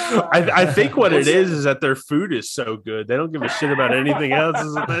 I think what it is that their food is so good. They don't give a shit about anything else.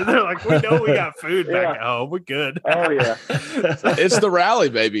 They're like, we know we got food back at home. We're good. Oh, yeah. It's the rally,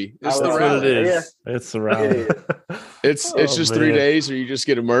 baby. It's the rally. It is. Yeah. It's the rally. It's just 3 days where you just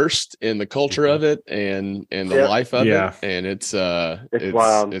get immersed in the culture of it and the life of it. And it's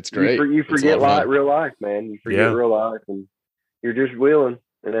wild. It's great. You forget real life, man. You forget real life, and you're just wheeling,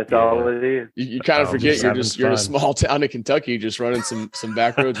 and that's all it is. You kind of forget you're in a small town in Kentucky, just running some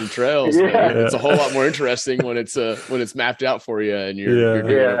back roads and trails. It's a whole lot more interesting when it's mapped out for you, and you're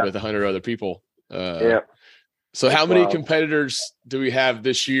doing it with 100 other people. So how many competitors do we have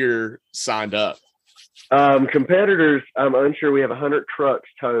this year signed up? Competitors, I'm unsure. We have 100 trucks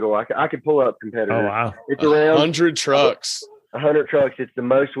total. I could pull up competitors. Oh wow, it's around 100 trucks. 100 trucks. It's the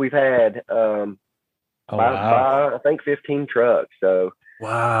most we've had. By, I think 15 trucks. So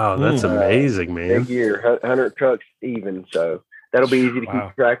wow, that's amazing, man. Big year, 100 trucks even. So that'll be easy to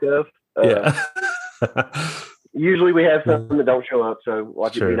keep track of. Usually we have some that don't show up, so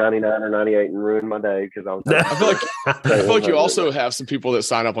watch it be 99 or 98 and ruin my day because I feel like you also have some people that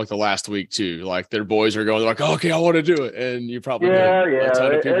sign up like the last week too. Like their boys are going, like, okay, I want to do it, and you probably get a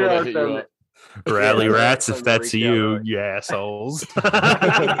ton of people that hit you up. Rally rats, if that's you assholes. But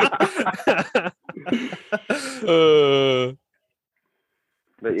so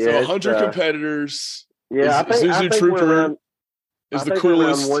 100 competitors. Yeah, I think Zuzu Trooper is the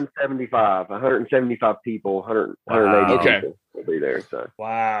coolest. 175 people, 180 people will be there. So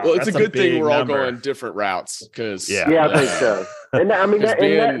wow. Well, it's a good thing we're all going different routes because I think so. And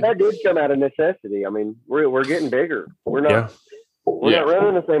that did come out of necessity. I mean, we're getting bigger. We're not not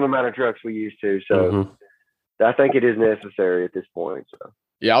running the same amount of trucks we used to. So I think it is necessary at this point. So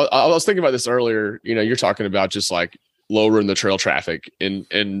yeah, I was thinking about this earlier. You're talking about just like lowering the trail traffic,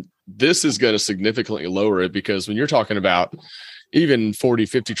 and this is going to significantly lower it because when you're talking about even 40,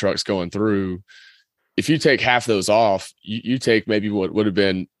 50 trucks going through, if you take half those off, you take maybe what would have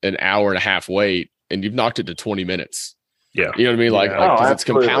been an hour and a half wait, and you've knocked it to 20 minutes. Yeah. You know what I mean? Like, because it's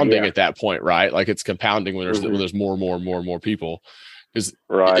compounding at that point, right? Like it's compounding when there's more people. Because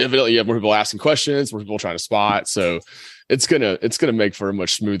evidently you have more people asking questions, more people trying to spot. So it's gonna make for a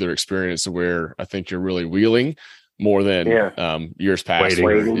much smoother experience where I think you're really wheeling more than years past.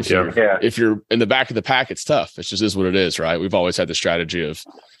 If you're in the back of the pack, it's tough. It just is what it is, right? We've always had the strategy of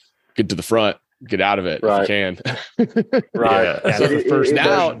get to the front, get out of it if you can.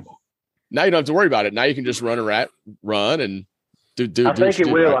 So now you don't have to worry about it. Now you can just run and do. I think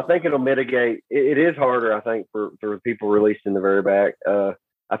it will. I think it'll mitigate. It is harder, I think, for people released in the very back.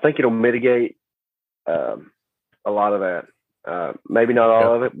 I think it'll mitigate a lot of that. Maybe not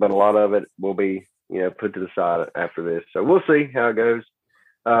all of it, but a lot of it will be put to the side after this. So we'll see how it goes.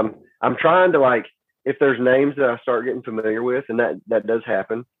 I'm trying to if there's names that I start getting familiar with, and that does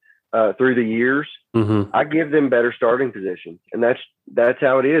happen through the years, I give them better starting positions, and that's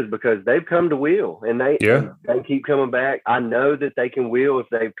how it is because they've come to wheel and they keep coming back. I know that they can wheel if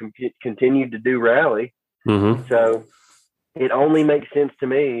they've continued to do rally. So it only makes sense to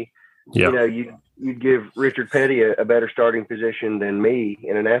me. You'd give Richard Petty a better starting position than me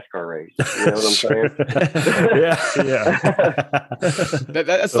in a NASCAR race. You know what I'm saying?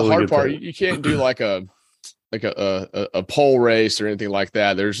 That's the hard part. You can't do like a pole race or anything like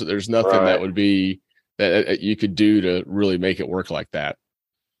that. There's nothing that would be that you could do to really make it work like that.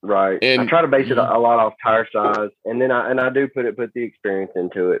 Right. And I try to base it a lot off tire size, and then I do put the experience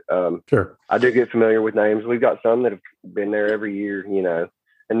into it. Sure. I do get familiar with names. We've got some that have been there every year,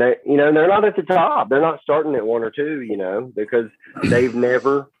 and they, they're not at the top. They're not starting at 1 or 2, because they've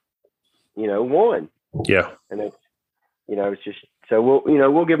never, won. Yeah. And it's, it's just, so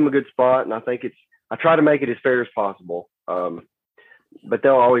we'll give them a good spot. And I think I try to make it as fair as possible. but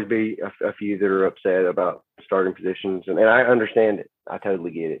there'll always be a few that are upset about starting positions, and I understand it. I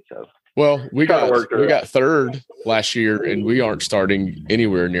totally get it. So, well, we got third last year, and we aren't starting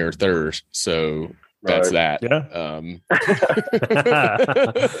anywhere near third. So that's that. Yeah.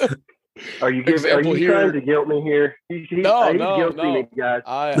 Are you trying to guilt me here? No. Me, guys.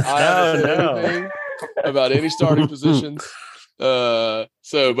 I haven't said anything about any starting positions. But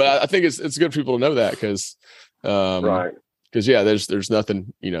I think it's good for people to know that because, right. Because there's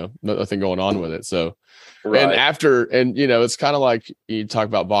nothing, nothing going on with it. So, right. and it's kind of like you talk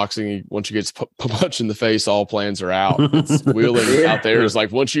about boxing. Once you get punched in the face, all plans are out. It's wheeling out there is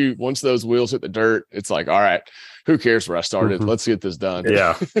like once those wheels hit the dirt, it's like, all right, who cares where I started? Let's get this done.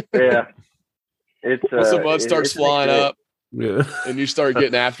 Yeah, yeah. It's once the mud starts flying up, and you start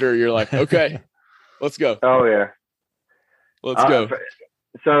getting after, you're like, okay, let's go. Oh yeah, let's go.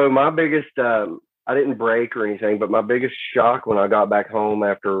 So my biggest. I didn't break or anything, but my biggest shock when I got back home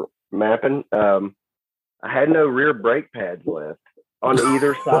after mapping, I had no rear brake pads left on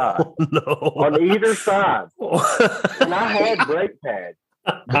either side. No. On either side. And I had brake pads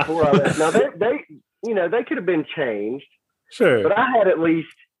before I left. Now they could have been changed. Sure. But I had at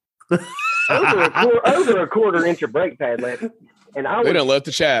least over a quarter inch of brake pad left. And they don't let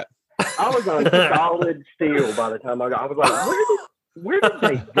the chat. I was on solid steel by the time I was like, where did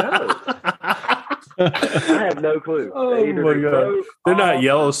they go? I have no clue. Oh my God. They're not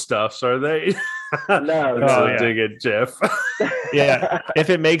yellow stuffs, are they? No. Dig it, Jeff. Yeah. If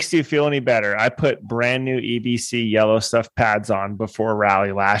it makes you feel any better, I put brand new EBC yellow stuff pads on before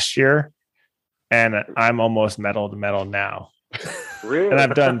rally last year, and I'm almost metal to metal now. Really? And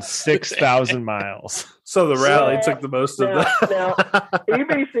I've done 6,000 miles. So the rally took the most of that. Now,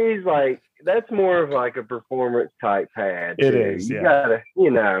 EBC's like, that's more of like a performance type pad. It is. You gotta,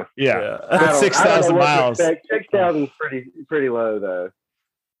 Yeah. 6,000 miles. 6,000 is pretty low though.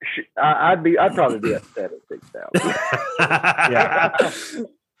 I'd probably be upset at 6,000. Yeah.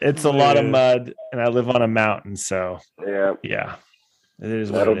 It's a lot of mud, and I live on a mountain, so yeah. It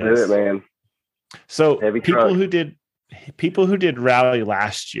is That'll what it is. Do it, man. So people who did rally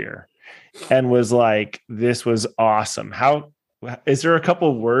last year and was like, this was awesome. How is there a couple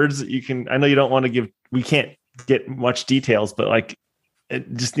of words that you can, I know you don't want to give, we can't get much details, but like,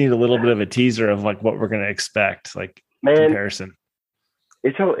 it just need a little bit of a teaser of like what we're going to expect, like comparison.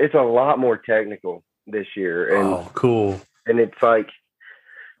 It's a lot more technical this year. And cool. And it's like,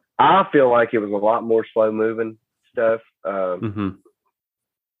 I feel like it was a lot more slow moving stuff.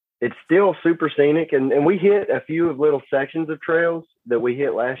 It's still super scenic, and we hit a few of little sections of trails that we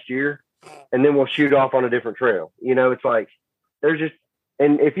hit last year, and then we'll shoot off on a different trail. It's like there's just,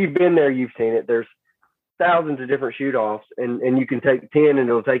 and if you've been there, you've seen it. There's thousands of different shoot offs, and you can take 10, and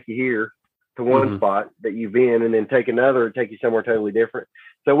it'll take you here to one spot that you've been, and then take another and take you somewhere totally different.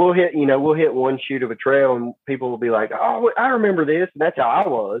 So we'll hit one shoot of a trail, and people will be like, "Oh, I remember this," and that's how I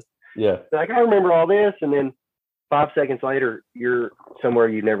was. Yeah, like I remember all this, and then 5 seconds later, you're somewhere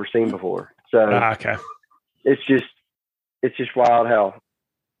you've never seen before. So okay, it's just wild how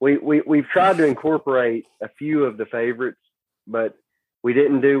we've tried to incorporate a few of the favorites, but we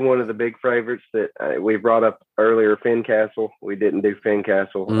didn't do one of the big favorites that we brought up earlier, Fincastle. We didn't do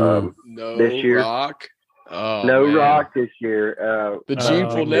Fincastle this year. Rock. Oh, no man. Rock this year. The Jeep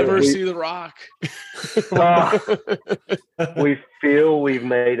will never see the Rock. We feel we've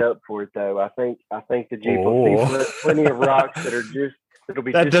made up for it, though. I think the Jeep will see plenty of rocks that are just.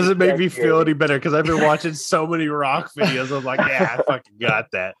 That doesn't make me feel any better because I've been watching so many Rock videos. I'm like, yeah, I fucking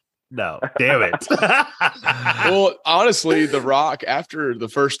got that. No, damn it. Well, honestly, the Rock, after the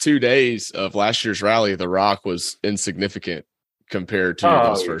first 2 days of last year's rally, the Rock was insignificant compared to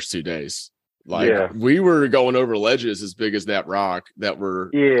those first 2 days. Like we were going over ledges as big as that rock that were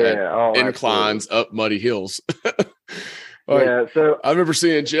inclines up muddy hills. So I remember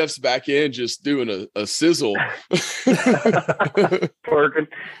seeing Jeff's back end just doing a sizzle. Working.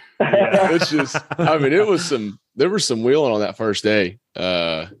 It's just, I mean, there was some wheeling on that first day.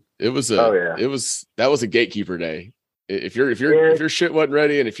 That was a gatekeeper day. If your shit wasn't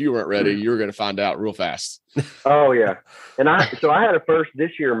ready, and if you weren't ready, you were going to find out real fast. Oh yeah. And I had a first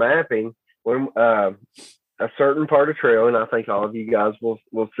this year mapping when a certain part of trail, and I think all of you guys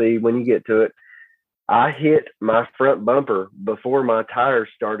will see when you get to it. I hit my front bumper before my tires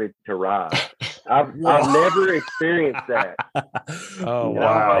started to rise. I've never experienced that. Oh,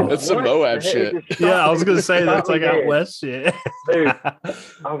 wow. That's some Moab shit. Yeah, I was going to say that's like out west shit. Dude, I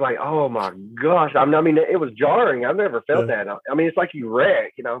was like, oh my gosh. I mean, it was jarring. I've never felt that. I mean, it's like you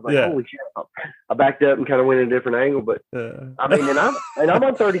wreck. I was like, holy shit. I backed up and kind of went in a different angle. But I mean, and I'm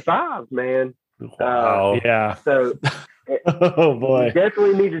on 35s, man. Wow. So Oh boy. You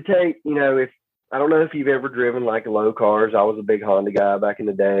definitely need to take, if I don't know if you've ever driven like low cars. I was a big Honda guy back in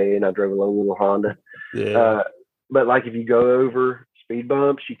the day, and I drove a little Honda. Yeah. But like if you go over speed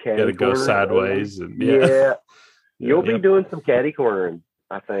bumps, you got to go sideways, and you'll be doing some caddy cornering.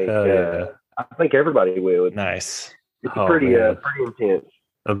 I think. I think everybody will. Nice. It's pretty intense.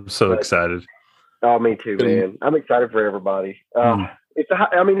 I'm so excited. Oh, me too, man. I'm excited for everybody.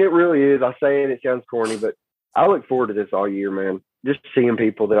 It really is. I say it sounds corny, but I look forward to this all year, man. Just seeing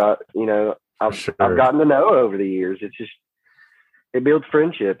people that I've gotten to know over the years. It's just, it builds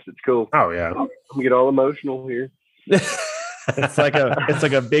friendships. It's cool. Oh yeah. I get all emotional here. It's like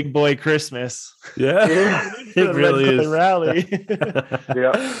a big boy Christmas. Yeah. It really is. Rally.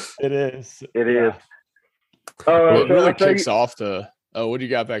 Yeah. It is. It is. It really kicks off what do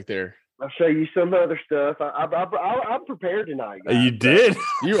you got back there? I'll show you some other stuff. I'm prepared tonight, guys. You did?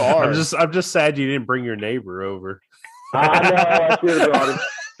 You are. I'm just sad you didn't bring your neighbor over. I know. I should have brought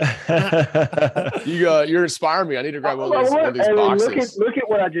him. You're inspiring me. I need to grab one of these boxes. Look at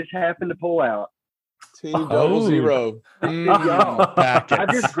what I just happened to pull out. Team 00.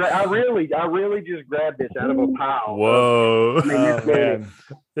 I really just grabbed this out of a pile. Whoa.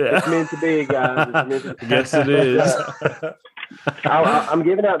 It's meant to be, guys. Yes, it is. I'm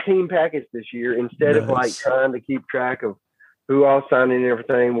giving out team packets this year instead of like trying to keep track of who all signed in and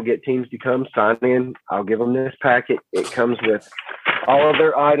everything. We'll get teams to come sign in. I'll give them this packet. It comes with all of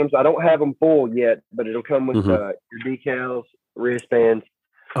their items. I don't have them full yet, but it'll come with your decals, wristbands.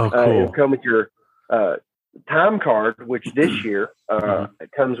 Oh, cool. It'll come with your time card, which this year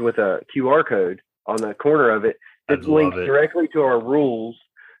it comes with a QR code on the corner of it. It links directly to our rules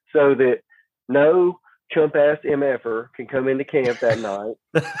so that no chump ass MFer can come into camp that night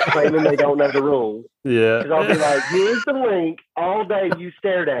claiming they don't know the rules. Yeah. Because I'll be like, here's the link all day you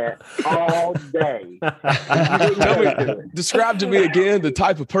stared at all day. Describe to me again the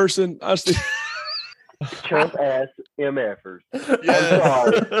type of person. Chump ass MFers. Yeah. I'm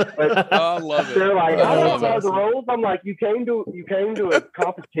sorry, but I love it. They're like, I don't know the rules. I'm like, you came to a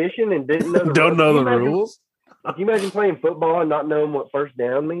competition and didn't know the rules. Don't know the rules. Can you imagine playing football and not knowing what first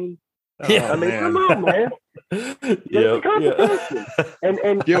down means? Yeah, I mean, come on, man. Yeah.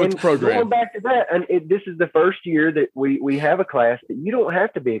 And going back to that, and this is the first year that we have a class that you don't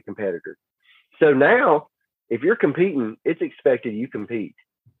have to be a competitor. So now, if you're competing, it's expected you compete.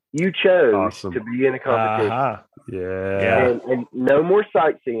 You chose to be in a competition. Yeah. And no more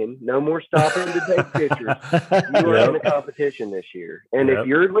sightseeing, no more stopping to take pictures. You are in a competition this year. And if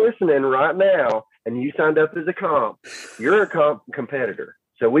you're listening right now and you signed up as a comp, you're a competitor.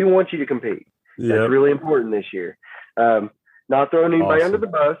 So we want you to compete. That's really important this year. Not throwing anybody under the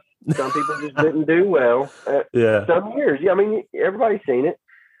bus. Some people just didn't do well. Some years. Yeah, I mean, everybody's seen it.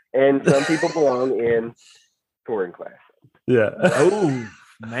 And some people belong in touring class. Yeah. Oh,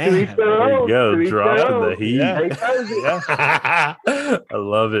 man. There you go. Dropping the heat. I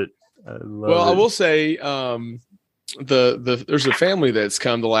love it. I will say there's a family that's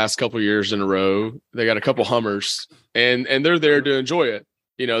come the last couple of years in a row. They got a couple Hummers and they're there to enjoy it.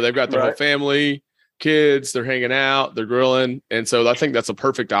 They've got their whole family, kids, they're hanging out, they're grilling. And so I think that's a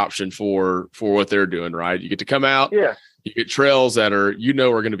perfect option for what they're doing, right? You get to come out. Yeah. You get trails that are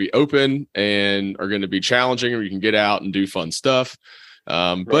going to be open and are going to be challenging, or you can get out and do fun stuff.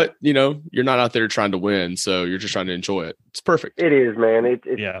 But you're not out there trying to win. So you're just trying to enjoy it. It's perfect. It is, man.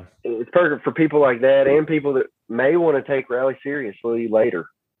 It's perfect for people like that and people that may want to take rally seriously later.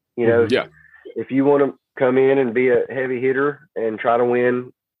 If you want to come in and be a heavy hitter and try to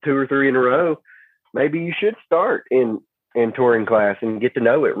win 2 or 3 in a row, maybe you should start in touring class and get to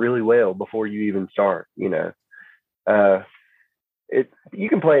know it really well before you even start. You can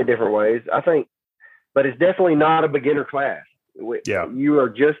play it different ways, I think, but it's definitely not a beginner class. You are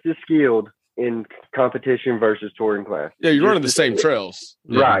just as skilled in competition versus touring class. Yeah, you're running the same trails.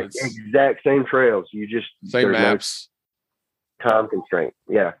 Right, exact same trails. You just same maps. No time constraint.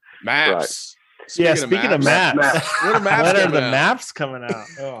 Yeah, maps. Right. Speaking of maps. When are the maps coming out?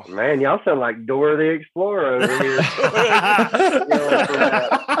 Oh. Man, y'all sound like Dora the Explorer over here.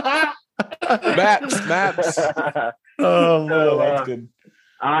 Maps. Oh, so, that's good.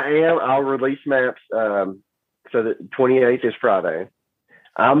 I'll release maps. So the 28th is Friday.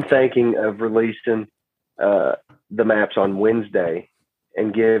 I'm thinking of releasing the maps on Wednesday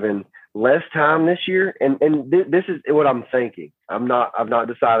and giving less time this year. And this is what I'm thinking. I've not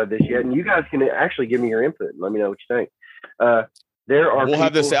decided this yet. And you guys can actually give me your input and let me know what you think. We'll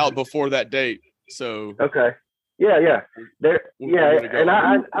have this out before that date. So okay. Yeah. And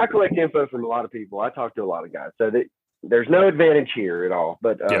I collect info from a lot of people. I talk to a lot of guys. So there's no advantage here at all.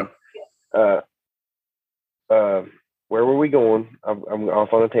 But where were we going? I'm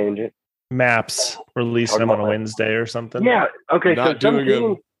off on a tangent. Maps, releasing them on a Wednesday or something. Yeah. Okay. Not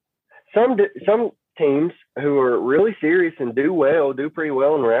so some teams who are really serious and do pretty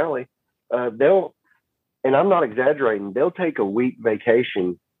well in rally, they'll, and I'm not exaggerating, they'll take a week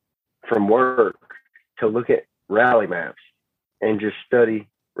vacation from work to look at rally maps and just study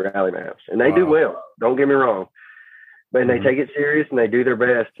rally maps. And they do well. Don't get me wrong. But they take it serious and they do their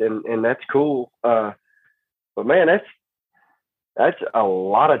best, and that's cool. But man, that's a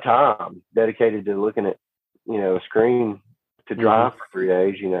lot of time dedicated to looking at, a screen to drive for 3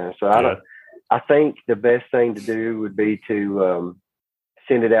 days, So I think the best thing to do would be to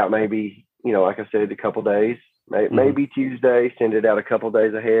send it out maybe, like I said, a couple days, maybe Tuesday, send it out a couple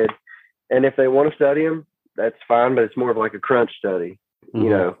days ahead. And if they want to study them, that's fine, but it's more of like a crunch study,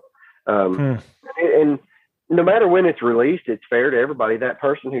 And no matter when it's released, it's fair to everybody. That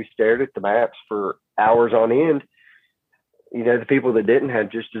person who stared at the maps for hours on end, the people that didn't have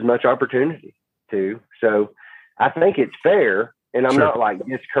just as much opportunity to. So I think it's fair, and I'm not like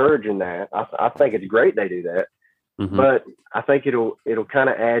discouraging that. I think it's great they do that, but I think it'll kind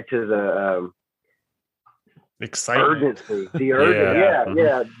of add to the excitement, urgency, the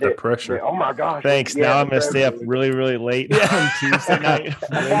urgency, the pressure. Oh my gosh! Thanks. Now I'm gonna stay up really, really late on Tuesday night,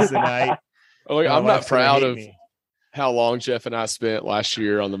 Wednesday night. Look, I'm not proud of how long Jeff and I spent last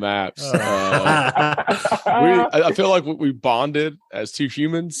year on the maps. I feel like we bonded as two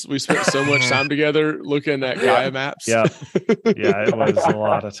humans. We spent so much time together looking at Gaia maps. Yeah, it was a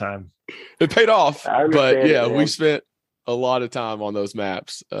lot of time. It paid off, but we spent a lot of time on those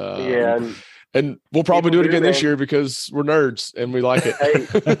maps. And we'll probably do it again this year because we're nerds and we like it.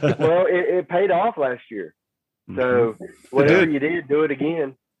 Well, it paid off last year. So whatever you did, do it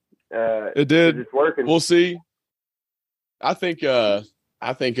again. It did. It's working. We'll see. I think it'll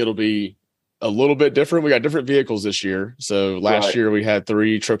be a little bit different. We got different vehicles this year. So last year we had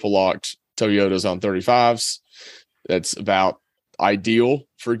 3 triple locked Toyotas on 35s. That's about ideal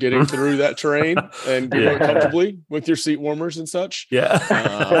for getting through that terrain and going comfortably with your seat warmers and such.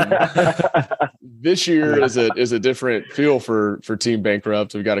 This year is a different feel for Team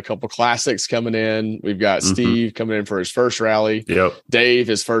Bankrupt. We've got a couple classics coming in. We've got Steve coming in for his first rally. Dave,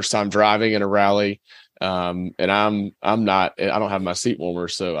 his first time driving in a rally. And I don't have my seat warmer,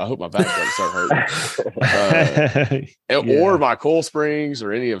 so I hope my back doesn't start hurting. Or my coil springs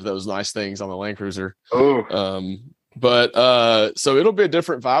or any of those nice things on the Land Cruiser. But so it'll be a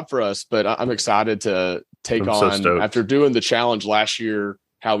different vibe for us, but I'm excited to take on after doing the challenge last year,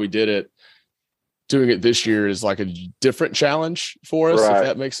 how we did it. Doing it this year is like a different challenge for us, if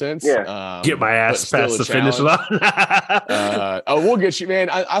that makes sense. Get my ass past the finish line. We'll get you, man.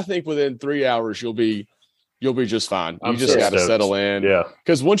 I think within 3 hours you'll be just fine. You just got to settle in.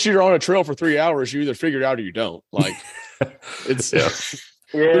 Because once you're on a trail for 3 hours, you either figure it out or you don't. Like it's and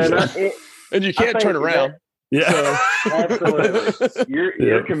you can't turn around. Absolutely.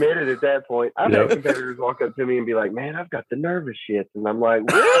 You're committed at that point. I've had competitors walk up to me and be like, "Man, I've got the nervous shit," and I'm like,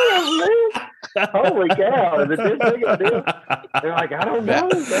 "Really, man? Holy cow! Is it this big a deal?" They're like, "I don't know."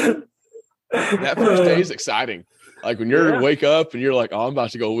 That first day is exciting. Like when you wake up and you're like, "Oh, I'm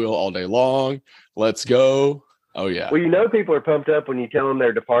about to go wheel all day long. Let's go." Oh yeah. Well, people are pumped up when you tell them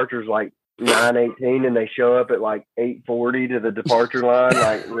their departure's like 9:18 and they show up at like 8:40 to the departure line,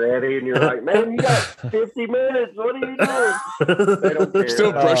 like ready, and you're like, "Man, you got 50 minutes. What are you doing?" They don't care.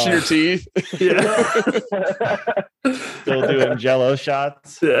 Still brushing your teeth. Still doing Jello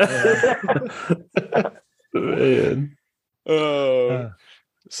shots. Man.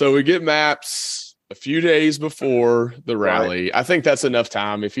 So we get maps a few days before the rally. I think that's enough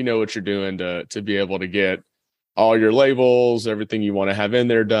time if you know what you're doing to be able to get all your labels, everything you want to have in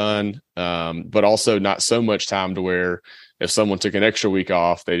there done, but also not so much time to where if someone took an extra week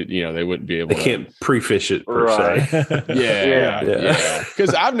off, they wouldn't be able. They can't pre-fish it per se. Yeah.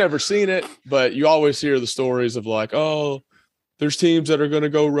 Because I've never seen it, but you always hear the stories of like, oh, there's teams that are going to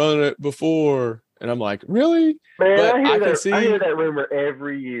go run it before, and I'm like, really? Man, I hear that rumor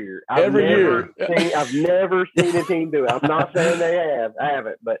every year. I've never seen a team do it. I'm not saying they have. I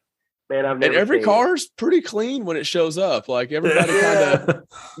haven't, but. Man, I've never and every car's pretty clean when it shows up. Like everybody kind of.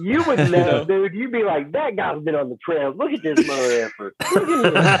 You would know, dude. You'd be like, "That guy's been on the trail. Look at this mother effort."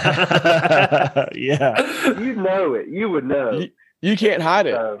 You know it. You would know. You can't hide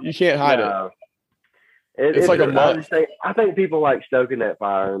it. You can't hide it. It's like a month. I think people like stoking that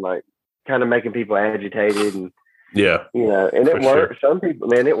fire and like kind of making people agitated and and it works. Sure. Some people,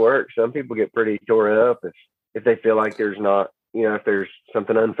 man, it works. Some people get pretty tore up if they feel like there's not. If there's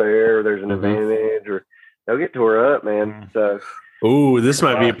something unfair or there's an advantage or they'll get tore up, man. So Oh, this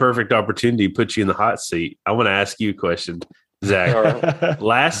might be a perfect opportunity to put you in the hot seat. I want to ask you a question, Zach.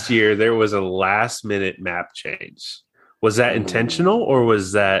 Last year, there was a last-minute map change. Was that intentional, or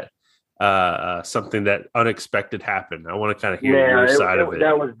was that something that unexpected happened? I want to kind of hear your side of it.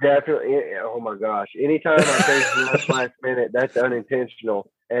 That was definitely. Oh my gosh! Anytime I change the last minute, that's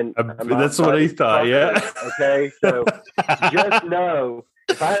unintentional. And that's what he thought. Yeah. Okay, so just know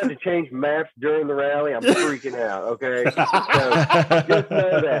if I had to change maps during the rally, I'm freaking out. Okay, so just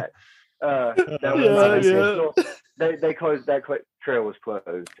know that that was unintentional. They closed that trail was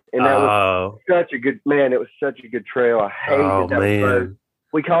closed, and that was such a good man. It was such a good trail. I hated that was closed.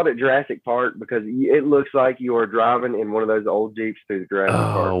 We called it Jurassic Park because it looks like you are driving in one of those old Jeeps through the Jurassic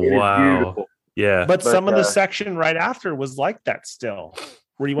Park. It is beautiful. Yeah. But some of the section right after was like that still.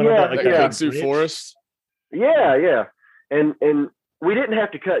 Where you went up like Big Sioux Forest. Yeah. And we didn't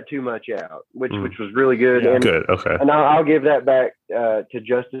have to cut too much out, which was really good. Yeah, good. Okay. And I'll give that back to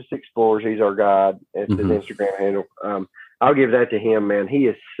Justice Explorers. He's our guide. It's his Instagram handle. I'll give that to him, man. He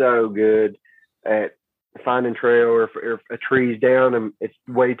is so good at finding trail or if a tree's down and it's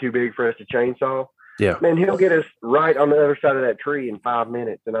way too big for us to chainsaw. Yeah, man, he'll get us right on the other side of that tree in 5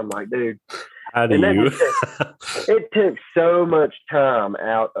 minutes, and I'm like, dude, how do you? It took so much time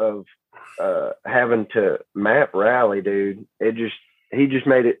out of having to map rally, dude. He just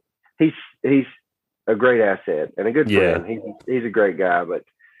made it. He's a great asset and a good friend. He's a great guy, but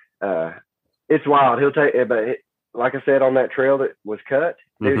it's wild. He'll take it, but like I said, on that trail that was cut,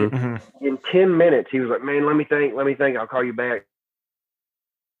 dude, in 10 minutes, he was like, man, let me think. I'll call you back.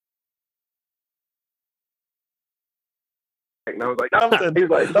 And I was like, no. He was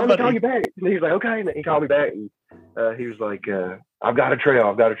like, let me call you back. And he was like, okay. And he called me back, and he was like, I've got a trail,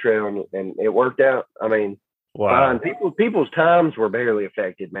 and it worked out. I mean, fine. People's times were barely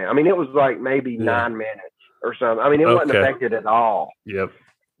affected, man. I mean, it was like maybe 9 minutes or something. I mean, it wasn't affected at all. Yep.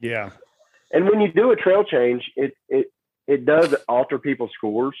 Yeah. And when you do a trail change, it does alter people's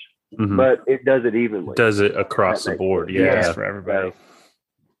scores, but it does it evenly. Does it across the board? Yeah, for everybody.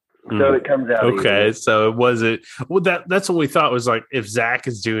 So it comes out. Okay, evenly. So it wasn't. Well, that's what we thought was like if Zach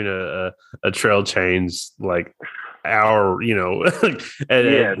is doing a trail change like hour,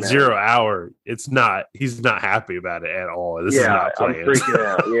 at 0 hour, it's not. He's not happy about it at all. This is not planned. I'm freaking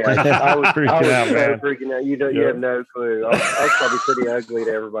out. Yeah, I was freaking out, man. Freaking out. You have no clue. I was probably pretty ugly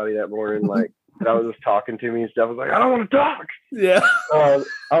to everybody that morning. Like I was just talking to me and stuff. I was like, I don't want to talk. Yeah.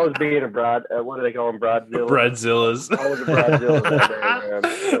 I was being a bride. What do they call them? Bridezilla. Bridezillas. I was a bridezilla that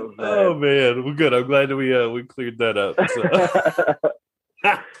day, man. Oh man, well, good. I'm glad that we cleared that up. So.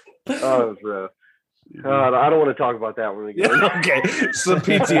 It was rough. I don't want to talk about that one again. Yeah, okay, some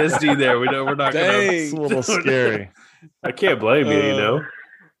PTSD there. We're not gonna. It's a little scary. I can't blame you.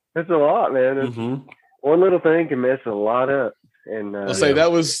 It's a lot, man. One little thing can mess a lot up. And I'll say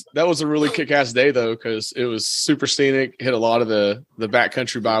that was a really kick-ass day though, because it was super scenic. Hit a lot of the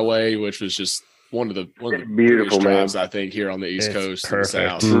backcountry byway, which was just one of the beautiful drives I think here on the East Coast and the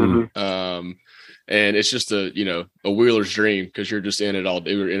South. And it's just a wheeler's dream because you're just in it all.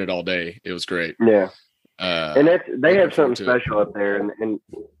 We were in it all day. It was great. Yeah. And they have something special up there, and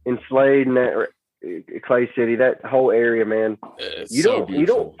in Slade and that Clay City, that whole area, man. You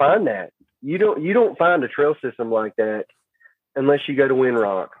don't find that. You don't find a trail system like that unless you go to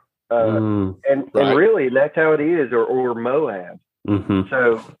Windrock. And really, that's how it is, or Moab.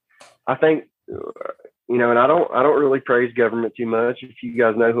 So I think and I don't really praise government too much. If you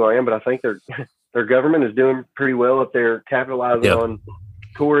guys know who I am, but I think their government is doing pretty well up there, capitalizing on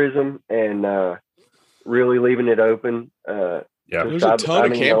tourism and really leaving it open. There's a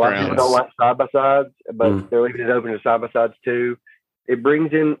ton of campgrounds. A lot of people don't like side by sides, but they're leaving it open to side by sides too. It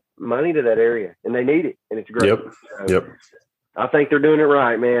brings in money to that area, and they need it, and it's great. Yep. I think they're doing it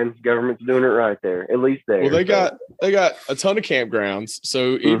right, man. Government's doing it right there, at least there. Well, they got a ton of campgrounds.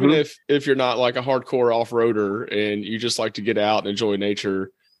 So even if you're not like a hardcore off-roader and you just like to get out and enjoy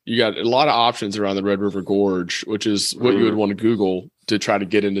nature, you got a lot of options around the Red River Gorge, which is what you would want to Google to try to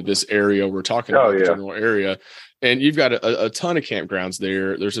get into this area we're talking about, the general area. And you've got a ton of campgrounds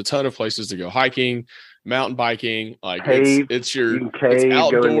there. There's a ton of places to go hiking, mountain biking. Like it's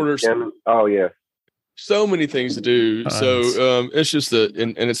outdoors. Oh yeah. So many things to do. So it's just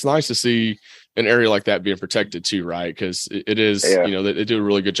and it's nice to see an area like that being protected too, right? Because it is, they do a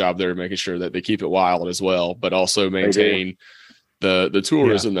really good job there making sure that they keep it wild as well, but also maintain the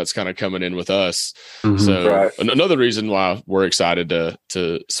tourism that's kind of coming in with us. So another reason why we're excited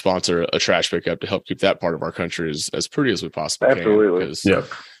to sponsor a trash pickup to help keep that part of our country as pretty as we possibly can. Because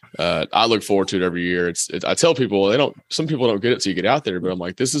I look forward to it every year. I tell people some people don't get it till you get out there, but I'm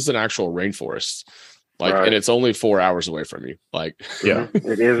like, this is an actual rainforest. Like, and it's only 4 hours away from you. Like, yeah,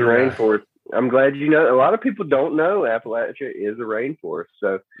 it is a rainforest. I'm glad you know. A lot of people don't know Appalachia is a rainforest.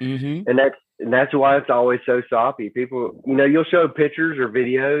 So, and that's why it's always so soppy. People, you'll show pictures or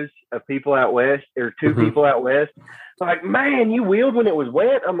videos of people out west or two people out west. Like, man, you wheeled when it was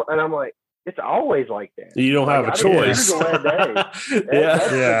wet. And I'm like, it's always like that. You don't have a choice.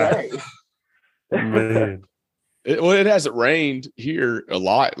 Man. It hasn't rained here a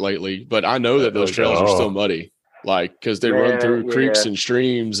lot lately, but I know that those trails are still muddy, like because they run through creeks and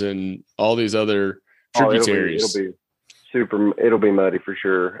streams and all these other tributaries. It'll be muddy for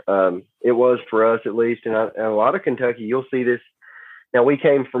sure. It was for us at least, and a lot of Kentucky. You'll see this. Now we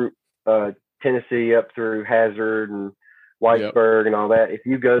came from Tennessee up through Hazard and Whitesburg and all that. If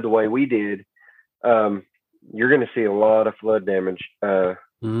you go the way we did, you're going to see a lot of flood damage,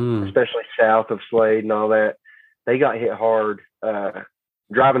 especially south of Slade and all that. They got hit hard.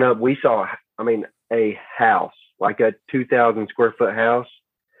 Driving up, we saw, a house, like a 2,000 square foot house,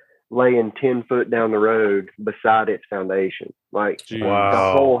 laying 10 foot down the road beside its foundation. Like the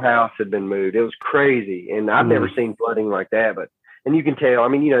whole house had been moved. It was crazy. And I've never seen flooding like that, and you can tell,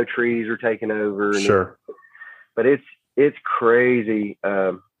 trees are taking over. And but it's crazy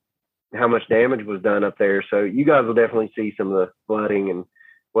how much damage was done up there. So you guys will definitely see some of the flooding and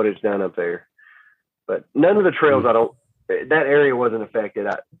what it's done up there. But none of the trails, that area wasn't affected.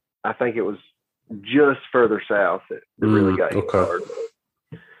 I think it was just further south that really got hit hard.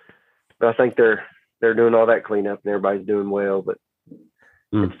 But I think they're doing all that cleanup and everybody's doing well, but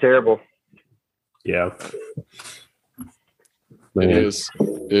it's terrible. Yeah.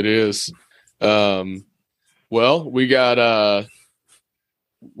 It is. Well, we got to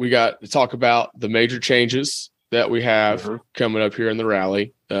talk about the major changes that we have coming up here in the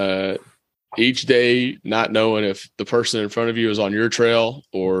rally. Each day, not knowing if the person in front of you is on your trail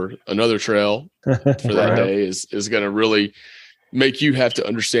or another trail for that day is going to really make you have to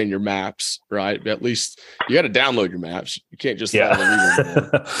understand your maps, right? At least you got to download your maps. You can't just follow them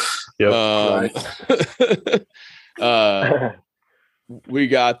anymore. We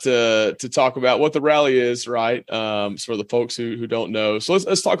got to talk about what the rally is, right? So for the folks who don't know. So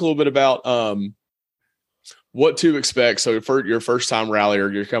let's talk a little bit about what to expect. So for your first time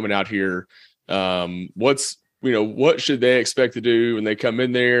rallier, you're coming out here. What should they expect to do when they come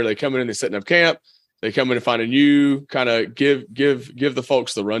in there? They come in and they're setting up camp. They come in and finding you. Kind of give the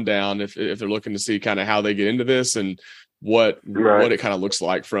folks the rundown if they're looking to see kind of how they get into this and what it kind of looks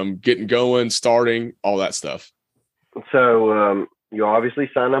like from getting going, starting, all that stuff. So you obviously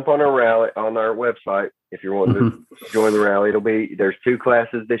sign up on our rally on our website if you're wanting to join the rally. There's 2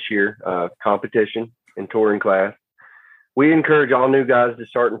 classes this year, competition and touring class. We encourage all new guys to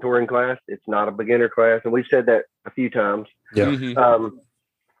start in touring class. It's not a beginner class, and we've said that a few times. Yeah.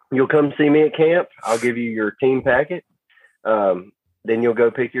 You'll come see me at camp. I'll give you your team packet. Then you'll go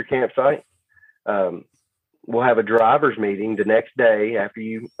pick your campsite. We'll have a driver's meeting the next day after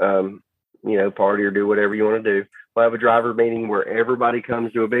you, party or do whatever you want to do. We'll have a driver meeting where everybody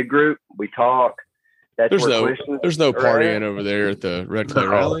comes to a big group. We talk. There's no partying over there at the Red Clay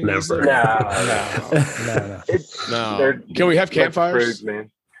Rally. Never. No. Can we have campfires? Crude,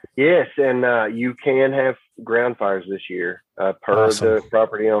 man. Yes, and you can have ground fires this year per the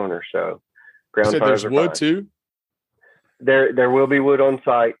property owner. So ground fires. There's wood too. There will be wood on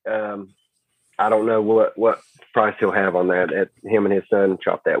site. I don't know what price he'll have on that. At him and his son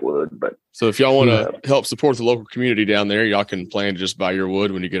chop that wood. But so if y'all want to help support the local community down there, y'all can plan to just buy your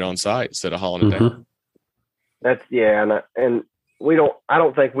wood when you get on site instead of hauling it down. And we don't. I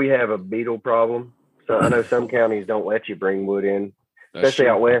don't think we have a beetle problem. So I know some counties don't let you bring wood in, especially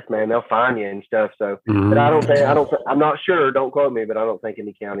out west. Man, they'll fine you and stuff. So, but I don't think. I'm not sure. Don't quote me, but I don't think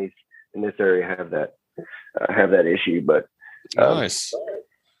any counties in this area have that issue. But nice.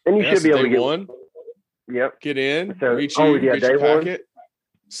 And you should be able to get one. Yep. Get in. Reach your packet.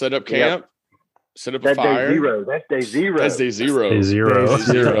 Set up camp. Set up a fire. That's day zero. That's day zero. Day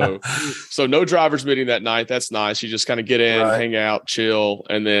zero. So no driver's meeting that night. That's nice. You just kind of get in, hang out, chill,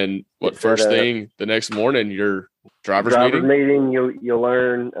 and then first thing the next morning, your driver's meeting. You'll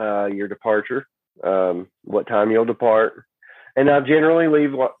learn your departure, what time you'll depart, and I generally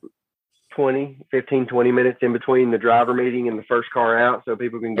leave 15, 20 minutes in between the driver meeting and the first car out, so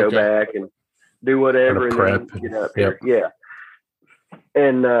people can go back and do whatever and then get up there. Yeah,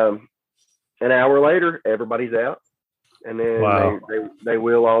 and an hour later, everybody's out, and then they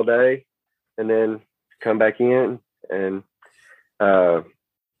wheel all day, and then come back in. And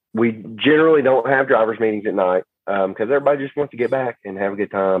we generally don't have drivers meetings at night because everybody just wants to get back and have a good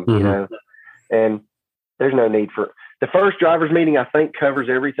time, you know. And there's no need for the first drivers meeting. I think covers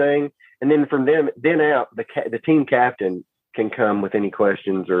everything, and then from then out, the team captain can come with any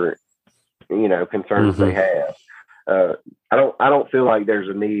questions or, concerns they have. I don't feel like there's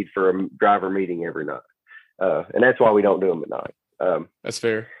a need for a driver meeting every night. And that's why we don't do them at night. That's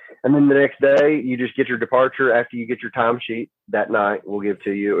fair. And then the next day, you just get your departure after you get your timesheet that night. We'll give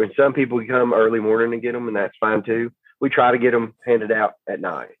to you. And some people come early morning and get them, and that's fine too. We try to get them handed out at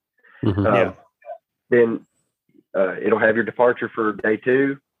night. Then it'll have your departure for day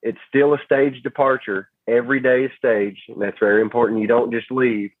 2. It's still a staged departure. Every day is staged, and that's very important. You don't just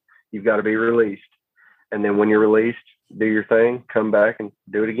leave. You've got to be released. And then when you're released, do your thing, come back and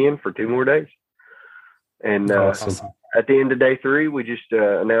do it again for 2 more days. And awesome. At the end of day 3, we just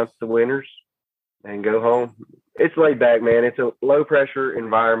announce the winners and go home. It's laid back, man. It's a low pressure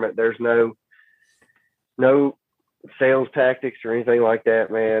environment. There's no sales tactics or anything like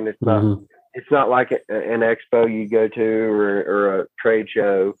that, man. It's not. It's not like an expo you go to or a trade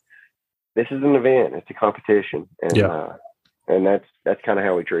show. This is an event. It's a competition, and that's kind of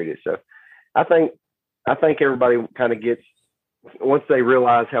how we treat it. So, I think everybody kind of gets, once they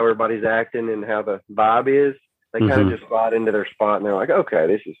realize how everybody's acting and how the vibe is, they kind of just slide into their spot and they're like, okay,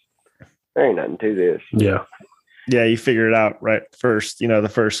 there ain't nothing to this. Yeah. Yeah. You figure it out right first,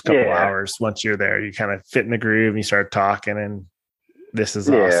 the first couple hours. Once you're there, you kind of fit in the groove and you start talking, and this is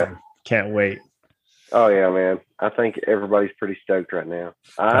awesome. Can't wait. Oh yeah, man. I think everybody's pretty stoked right now.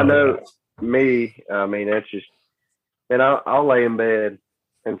 I know me. I mean, that's just, and I'll lay in bed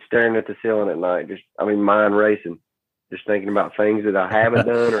and staring at the ceiling at night. Mind racing, just thinking about things that I haven't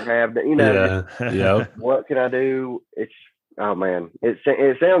done or have done. What can I do? It's, oh man, it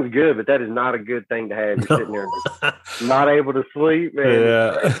sounds good, but that is not a good thing to have. You're sitting there not able to sleep,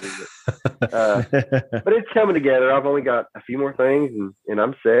 man. But it's coming together. I've only got a few more things and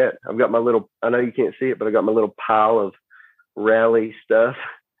I'm set. I've got my little, I know you can't see it, but I got my little pile of rally stuff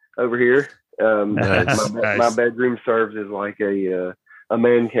over here. My bedroom serves as like a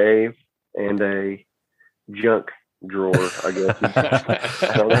man cave and a junk drawer, I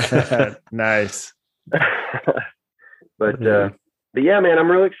guess. Nice. But yeah, man,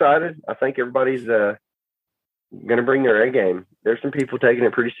 I'm really excited. I think everybody's going to bring their A game. There's some people taking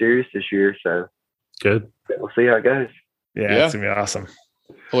it pretty serious this year, so good. We'll see how it goes. Yeah, it's gonna be awesome.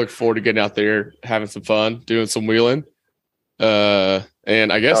 I look forward to getting out there, having some fun, doing some wheeling.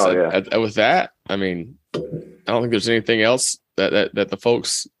 And I guess with that, I mean, I don't think there's anything else that the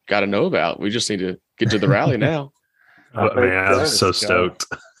folks got to know about. We just need to get to the rally now. Man, I'm so stoked.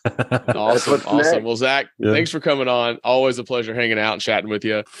 Awesome. Well, Zach, thanks for coming on. Always a pleasure hanging out and chatting with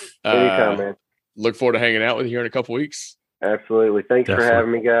you. Anytime, man. Look forward to hanging out with you here in a couple weeks. Absolutely. Thanks for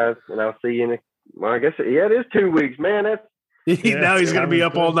having me, guys. And I'll see you I guess it is 2 weeks, man. That's now he's going to be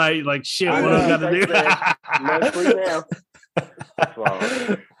up all night. Like, shit, what am I going to do? No sleep now.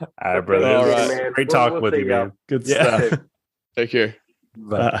 All right, brother. All right. Man. Great talking with you, man. Good stuff. Take care.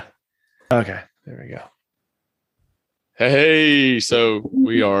 Bye. Okay. There we go. Hey, so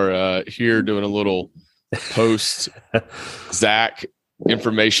we are here doing a little post Zach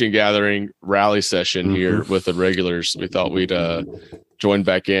information gathering rally session here with the regulars. We thought we'd join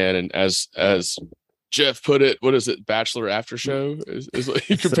back in, and as Jeff put it, what is it? Bachelor after show is what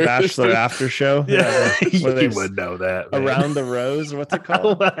he compared this to? Bachelor after show. Yeah, he would know that. Man. Around the rose. What's it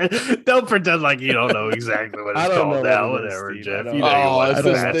called? Don't pretend like you don't know exactly what it's called now. Whatever, Jeff. You know it's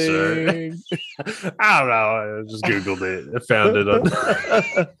this thing. I don't know. I just googled it. I found it on.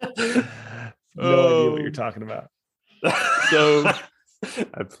 No idea what you're talking about. So.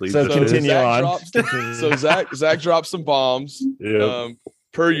 Continue on. So Zach dropped some bombs. Yeah.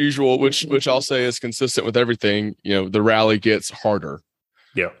 Per usual, which I'll say is consistent with everything. The rally gets harder.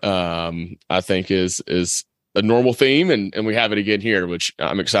 Yeah. I think is a normal theme, and we have it again here, which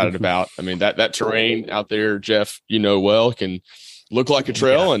I'm excited about. I mean, that terrain out there, Jeff, well, can look like a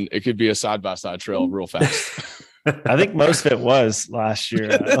trail, and it could be a side-by-side trail real fast. I think most of it was last year.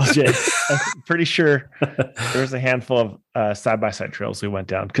 I'm pretty sure there was a handful of side-by-side trails we went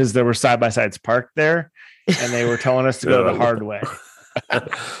down because there were side-by-sides parked there, and they were telling us to go the hard way.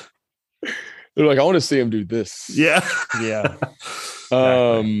 They're like, I want to see him do this. Yeah.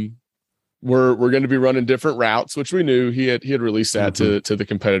 Exactly. We're going to be running different routes, which we knew he had released that to the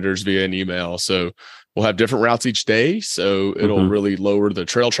competitors via an email. So we'll have different routes each day. So it'll really lower the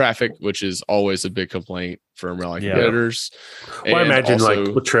trail traffic, which is always a big complaint from rally competitors. Well, I imagine also,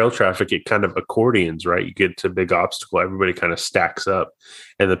 like with trail traffic, it kind of accordions, right? You get to a big obstacle, everybody kind of stacks up,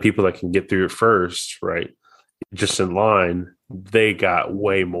 and the people that can get through it first, right, just in line, they got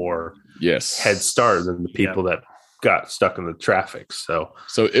way more head start than the people that got stuck in the traffic. So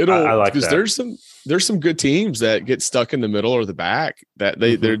it'll, I like because there's some good teams that get stuck in the middle or the back that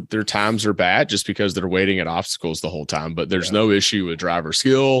their times are bad just because they're waiting at obstacles the whole time. But there's no issue with driver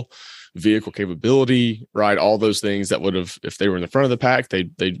skill, vehicle capability, right? All those things that would have, if they were in the front of the pack,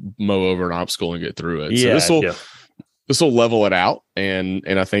 they'd mow over an obstacle and get through it. So this will level it out, and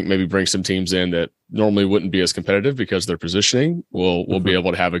I think maybe bring some teams in that normally wouldn't be as competitive because their positioning will be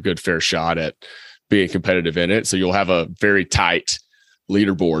able to have a good fair shot at being competitive in it. So you'll have a very tight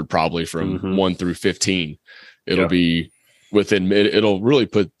leaderboard, probably from 1 through 15. It'll be within it'll really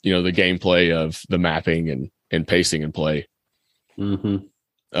put, the gameplay of the mapping and pacing in play. For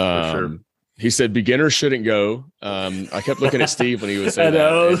sure. He said beginners shouldn't go. I kept looking at Steve when he was saying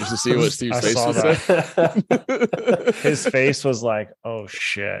that, just to see what Steve's face was. His face was like, "Oh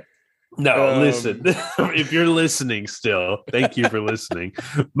shit." No, listen. If you're listening still, thank you for listening.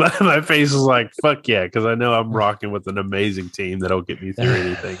 My face was like, "Fuck yeah," because I know I'm rocking with an amazing team that'll get me through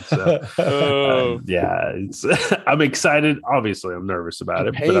anything. So, I'm excited. Obviously, I'm nervous about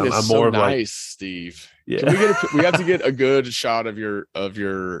it, but I'm more of nice, Steve. Yeah, we have to get a good shot of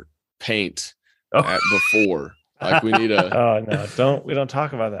your paint before. Like we need a. Oh no! We don't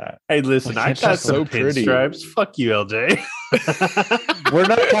talk about that. Hey, listen, I got some pinstripes. Fuck you, LJ. We're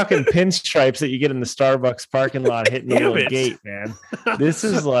not talking pinstripes that you get in the Starbucks parking lot hitting the little gate, man. This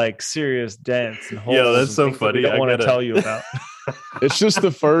is like serious dents and holes. Yo, that's so funny. I want to tell you about. It's just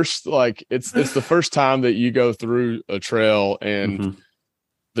the first, it's the first time that you go through a trail and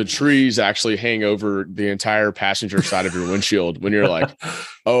the trees actually hang over the entire passenger side of your windshield when you're like,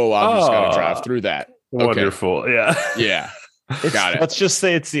 oh, I'm just going to drive through that. Wonderful. Okay. Yeah. Got it. Let's just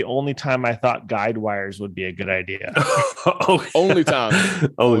say it's the only time I thought guide wires would be a good idea. Only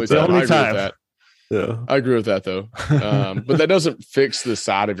time. Only time. Yeah. I agree with that though. But that doesn't fix the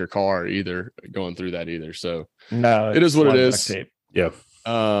side of your car either, going through that either. So no, it is what it is. Tape. Yeah.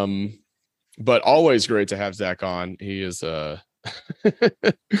 But always great to have Zach on. He is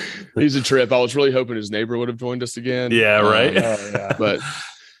he's a trip. I was really hoping his neighbor would have joined us again. Yeah, right. But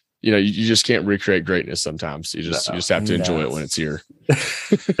you just can't recreate greatness sometimes. You just have to enjoy it when it's here.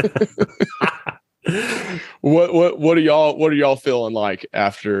 What are y'all feeling like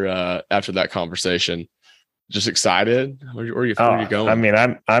after that conversation? Just excited? Where are you going? I mean,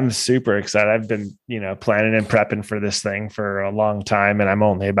 I'm super excited. I've been, planning and prepping for this thing for a long time, and I'm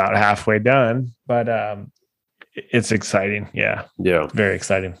only about halfway done, but it's exciting. Yeah. Very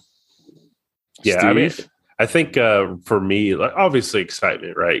exciting. Yeah. Steve? I mean, I think for me, obviously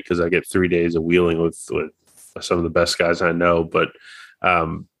excitement, right? Because I get 3 days of wheeling with some of the best guys I know, but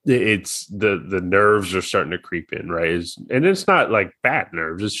it's the nerves are starting to creep in, right? And it's not like bad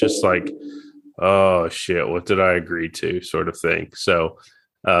nerves. It's just like, oh shit, what did I agree to, sort of thing. So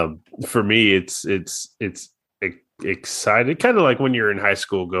for me, it's excited, kind of like when you're in high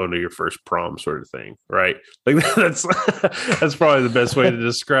school going to your first prom, sort of thing, right? Like that's probably the best way to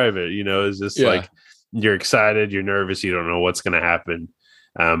describe it. Is just like, you're excited, you're nervous, you don't know what's going to happen,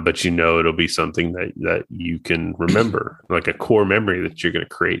 but it'll be something that you can remember, like a core memory that you're going to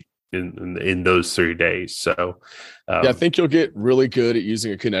create in those 3 days. So I think you'll get really good at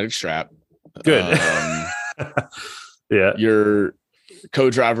using a kinetic strap. Good. Yeah, your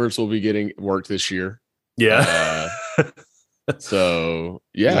co-drivers will be getting work this year. Yeah. So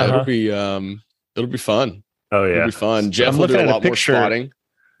it'll be fun. Oh yeah, it'll be fun. Jeff will do a lot more spotting.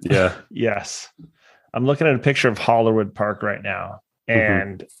 Yeah. Yes. I'm looking at a picture of Hollerwood Park right now,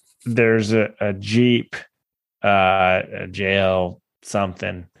 and there's a Jeep, a JL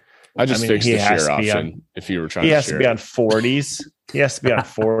something. I fixed the share option. If you were trying, he has to be on 40s. He has to be on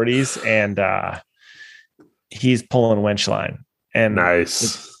 40s, and he's pulling winch line. And nice.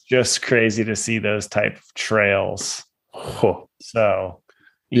 It's just crazy to see those type of trails. Oh. So.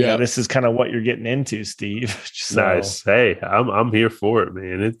 This is kind of what you're getting into, Steve. So, nice. Hey, I'm here for it,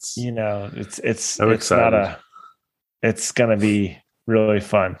 man. It's I'm excited. It's gonna be really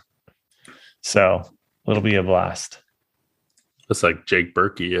fun. So it'll be a blast. It's like Jake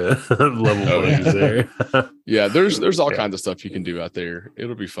Berkey level there. Yeah, there's all kinds of stuff you can do out there.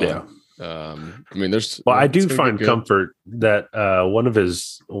 It'll be fun. Yeah. I mean, I do find comfort that one of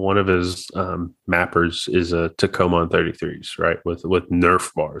his mappers is a Tacoma on 33s, right? With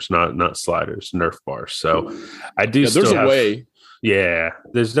Nerf bars, not sliders, Nerf bars. So I do. There's a way. Yeah,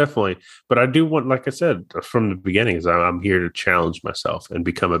 there's definitely, but I do want, like I said from the beginning, is I'm here to challenge myself and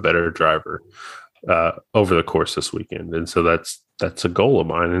become a better driver over the course this weekend, and so that's a goal of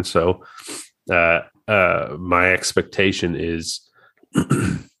mine. And so my expectation is.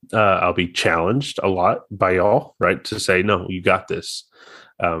 I'll be challenged a lot by y'all, right? To say, no, you got this.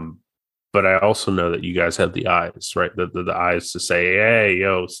 but I also know that you guys have the eyes, right? The eyes to say, hey,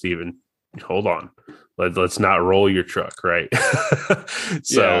 yo, Steven, hold on. Let's not roll your truck, right?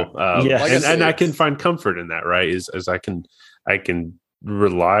 So, and I can find comfort in that, right? As I can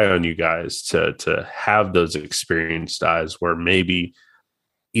rely on you guys to have those experienced eyes where maybe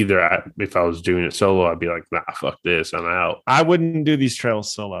either if I was doing it solo, I'd be like, nah, fuck this, I'm out. I wouldn't do these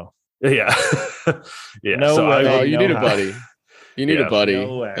trails solo. Yeah. Yeah. No so way. You need a buddy. You need a buddy.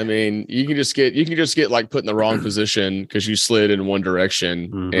 No, I mean, you can just get like put in the wrong position because you slid in one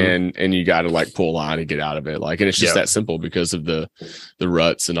direction and you got to like pull line and get out of it. Like, and it's just that simple because of the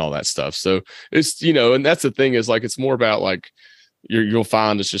ruts and all that stuff. So it's, and that's the thing is like, it's more about like, you'll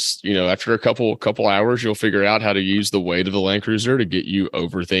find it's just, after a couple hours, you'll figure out how to use the weight of the Land Cruiser to get you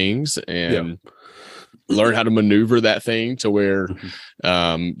over things and learn how to maneuver that thing to where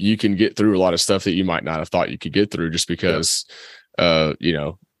you can get through a lot of stuff that you might not have thought you could get through just because,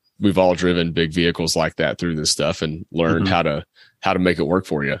 we've all driven big vehicles like that through this stuff and learned how to make it work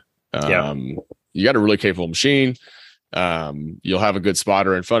for you. You got a really capable machine. You'll have a good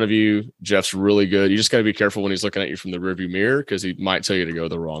spotter in front of you. Jeff's really good. You just got to be careful when he's looking at you from the rearview mirror because he might tell you to go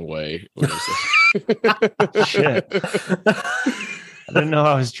the wrong way. Shit. I didn't know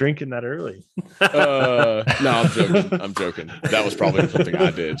I was drinking that early. No, I'm joking. That was probably something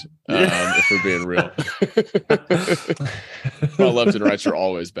I did. If we're being real, my left and rights are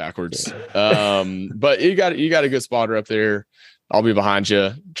always backwards. But you got a good spotter up there. I'll be behind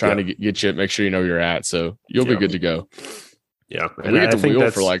you, trying to get you, make sure you know where you're at. So you'll be good to go. Yeah, and we get to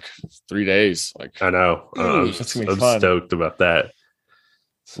wheel for like 3 days. Like I know, I'm stoked about that.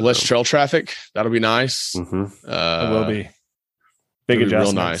 So. Less trail traffic. That'll be nice. It will be. Big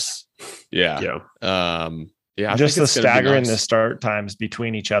adjustments. Real nice. Yeah. Yeah. Just the staggering the start times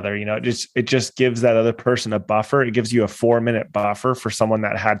between each other, it just gives that other person a buffer. It gives you a 4-minute buffer for someone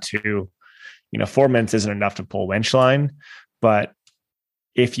that had to, 4 minutes isn't enough to pull winch line, but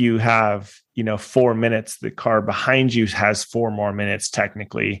if you have, 4 minutes, the car behind you has 4 more minutes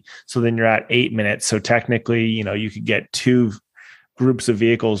technically. So then you're at 8 minutes. So technically, you could get 2 groups of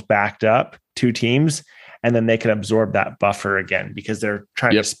vehicles backed up, 2 teams, and then they can absorb that buffer again because they're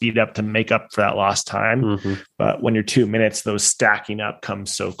trying to speed up to make up for that lost time. But when you're 2 minutes, those stacking up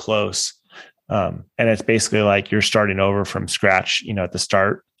comes so close. And it's basically like you're starting over from scratch, at the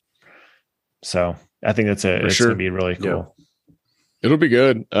start. So I think it's going to be really cool. Yeah. It'll be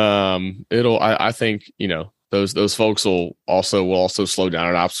good. I think, those folks will also slow down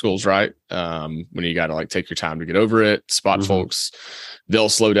at obstacles, right? When you got to like take your time to get over it, spot folks, they'll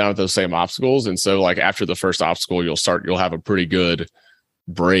slow down at those same obstacles. And so like after the first obstacle, you'll have a pretty good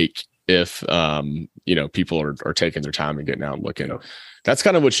break if, people are taking their time and getting out and looking. That's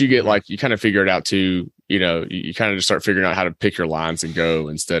kind of what you get. Like you kind of figure it out too, you kind of just start figuring out how to pick your lines and go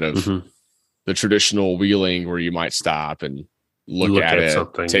instead of the traditional wheeling where you might stop and look at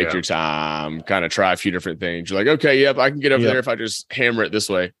it, take your time, kind of try a few different things. You're like, okay, I can get over there if I just hammer it this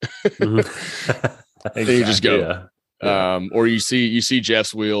way. Then you just go. Or you see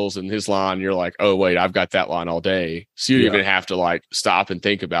Jeff's wheels and his line. You're like, oh wait, I've got that line all day. So you don't even have to like stop and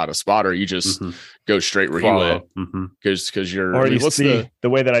think about a spotter. You just go straight where he went because you're. Or you see the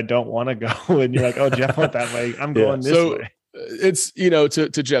way that I don't want to go, and you're like, oh, Jeff went that way. I'm going this way. It's to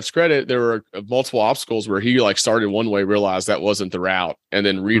Jeff's credit, there were multiple obstacles where he like started one way, realized that wasn't the route, and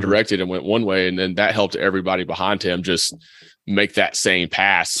then redirected and went one way, and then that helped everybody behind him just make that same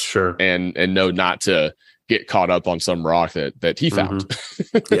pass, and know not to get caught up on some rock that he found.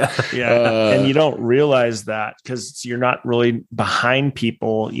 And you don't realize that because you're not really behind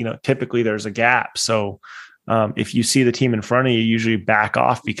people. Typically there's a gap, so if you see the team in front of you, usually back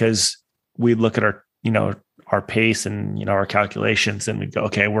off because we look at our pace and our calculations and we go,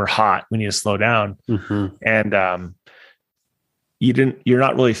 okay, we're hot, we need to slow down. And you're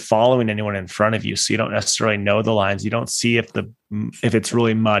not really following anyone in front of you, so you don't necessarily know the lines. You don't see if it's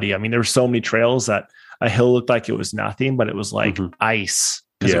really muddy. I mean, there were so many trails that a hill looked like it was nothing, but it was like ice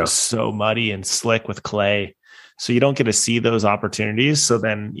because it was so muddy and slick with clay. So you don't get to see those opportunities. So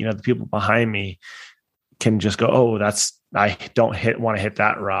then the people behind me can just go, oh, I don't want to hit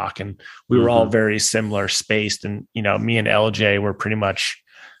that rock. And we were all very similar spaced. And, me and LJ were pretty much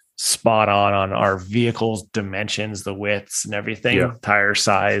spot on our vehicles dimensions, the widths and everything, tire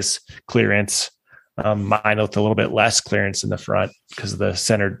size, clearance. Mine with a little bit less clearance in the front because of the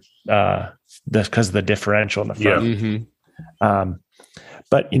centered, because of the differential in the front.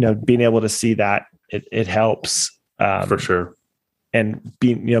 But, being able to see that it helps for sure. And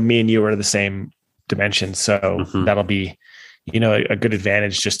being, me and you are the same dimension. So that'll be, a good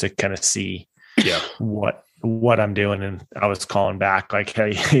advantage just to kind of see what what I'm doing, and I was calling back like,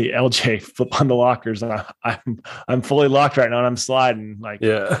 "Hey, LJ, flip on the lockers." And I'm fully locked right now, and I'm sliding. Like,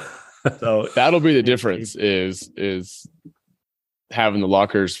 yeah. So that'll be the difference is having the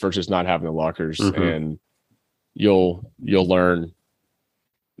lockers versus not having the lockers, and you'll learn,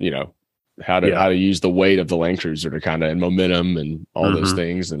 how to use the weight of the Land Cruiser to kind of, and momentum and all those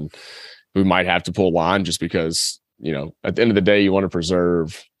things. And we might have to pull line just because, at the end of the day, you want to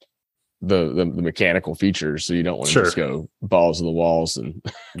preserve the mechanical features, so you don't want to just go balls to the walls and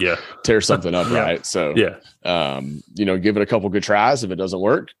tear something up, right? So give it a couple good tries. If it doesn't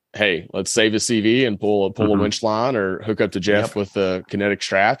work, hey, let's save the CV and pull a winch line or hook up to Jeff with the kinetic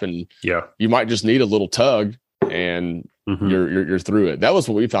strap, and you might just need a little tug, and you're through it. That was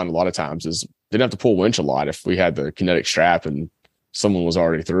what we found a lot of times, is didn't have to pull winch a lot if we had the kinetic strap and someone was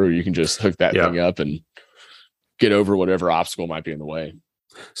already through. You can just hook that thing up and get over whatever obstacle might be in the way.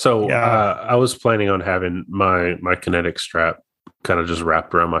 So I was planning on having my kinetic strap kind of just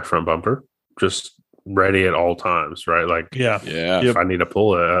wrapped around my front bumper, just ready at all times, right? Like, if I need to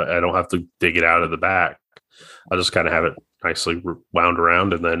pull it, I don't have to dig it out of the back. I'll just kind of have it nicely wound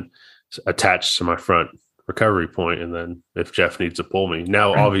around and then attached to my front recovery point. And then if Jeff needs to pull me,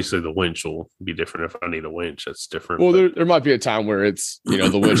 now obviously the winch will be different. If I need a winch, that's different. Well, there might be a time where it's,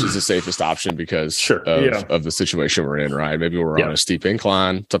 the winch is the safest option because of the situation we're in, right? Maybe we're on a steep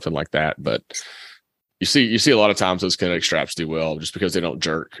incline, something like that. But you see a lot of times those kinetic straps do well just because they don't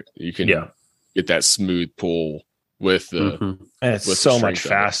jerk. You can get that smooth pull with the and it's so much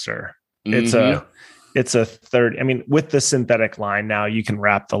faster. It's a third. I mean, with the synthetic line now, you can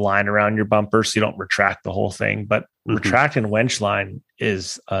wrap the line around your bumper so you don't retract the whole thing. But retracting winch line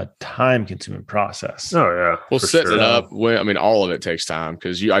is a time-consuming process. Oh yeah. Well, setting it up, all of it takes time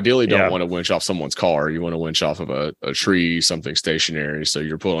because you ideally don't want to winch off someone's car. You want to winch off of a tree, something stationary. So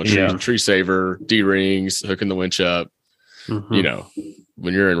you're pulling tree saver, D-rings, hooking the winch up.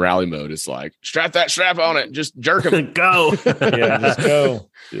 When you're in rally mode, it's like strap on it, just jerk them. Go. Just go.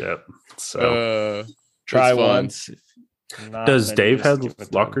 Yep. So try once. Does Dave have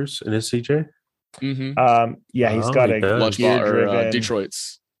lockers in his CJ? He's got a lunch bar,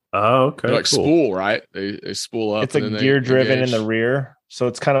 Detroit's. Oh, okay. They're like spool, right? They spool up. It's a gear driven in the rear, so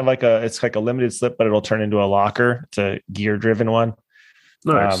it's kind of like a limited slip, but it'll turn into a locker. It's a gear driven one.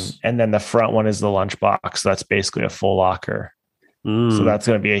 Nice. And then the front one is the lunchbox. So that's basically a full locker. So that's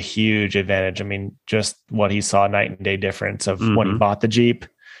going to be a huge advantage. I mean, just what he saw, night and day difference of when he bought the Jeep,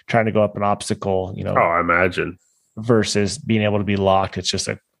 trying to go up an obstacle, I imagine, versus being able to be locked. It's just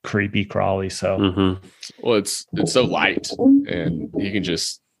a creepy crawly. So, well, it's so light, and you can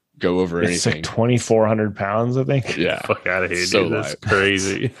just go over anything. It's like 2,400 pounds, I think. Yeah, fuck out of here, so dude. That's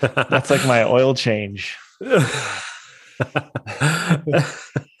crazy. That's like my oil change.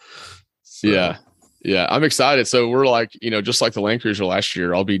 Yeah, I'm excited. So we're like, just like the Land Cruiser last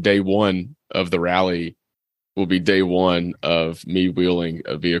year, I'll be day one of the rally. Will be day one of me wheeling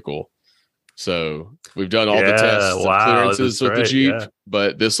a vehicle. So we've done all the tests, clearances with the Jeep,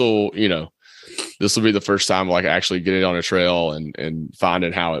 but this will be the first time like actually get it on a trail and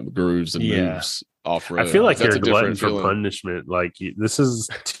finding how it grooves and moves off road. I feel like you're a glutton for punishment. Like this is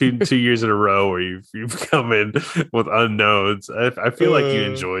two years in a row where you've come in with unknowns. I feel like you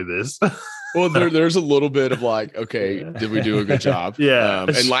enjoy this. Well, there's a little bit of like, okay, did we do a good job?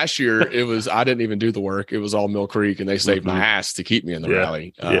 And last year I didn't even do the work. It was all Mill Creek, and they saved my ass to keep me in the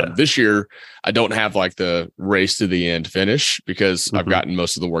rally. This year I don't have like the race to the end finish because I've gotten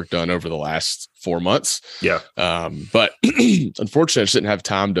most of the work done over the last 4 months. But unfortunately I just didn't have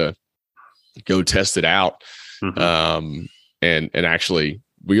time to go test it out and actually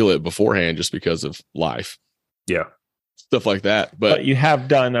wheel it beforehand just because of life. Stuff like that. But you have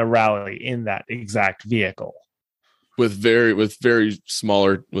done a rally in that exact vehicle with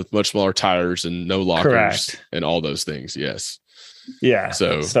much smaller tires and no lockers and all those things. Yes. Yeah.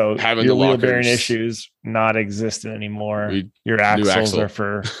 So having your the wheel bearing issues not existent anymore. Your axles are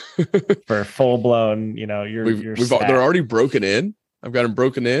for full blown, they're already broken in. I've got them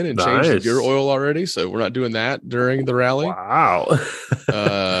broken in and changed the gear oil already. So we're not doing that during the rally. Wow.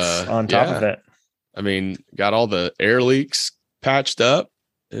 On top of it. I mean, got all the air leaks patched up.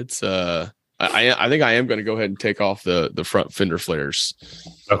 It's I think I am going to go ahead and take off the front fender flares.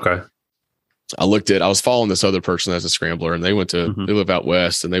 Okay. I was following this other person as a scrambler, and they they live out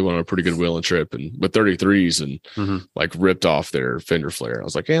west, and they went on a pretty good wheeling trip and with 33s and like ripped off their fender flare. I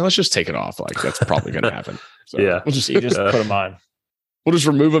was like, let's just take it off. Like that's probably going to happen. So we'll just put them on. We'll just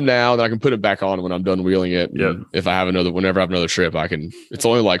remove them now, then I can put it back on when I'm done wheeling it. If I have whenever I have another trip, I can. It's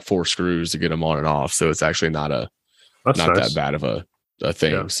only like 4 screws to get them on and off, so it's actually not that bad of a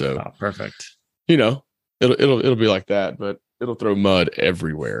thing. So perfect. it'll be like that, but it'll throw mud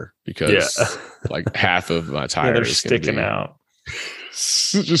everywhere because like half of my tires they're sticking out.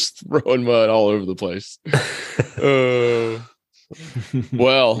 Just throwing mud all over the place.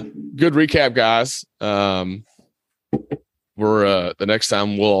 Well, good recap, guys. We're the next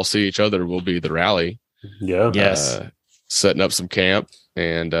time we'll all see each other will be the rally. Yeah. Yes. Setting up some camp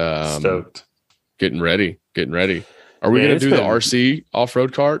and stoked. Getting ready. Are we going to do the RC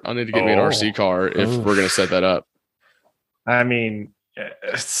off-road cart? I need to get me an RC car if we're going to set that up. I mean,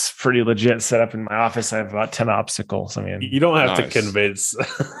 it's pretty legit set up in my office. I have about 10 obstacles. I mean, you don't have to convince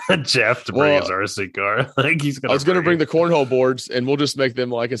Jeff to bring his RC car. Like he's gonna. I was going to bring the cornhole boards, and we'll just make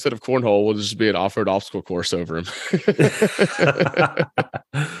them like instead of cornhole, we'll just be an off-road obstacle course over them.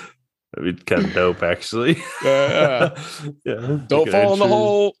 That'd be kind of dope, actually. Yeah. Don't fall in the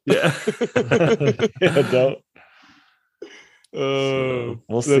hole. Yeah. Don't.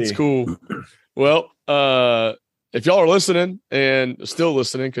 We'll see. That's cool. Well, if y'all are listening and still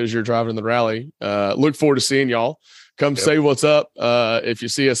listening because you're driving the rally, look forward to seeing y'all. Come say what's up. If you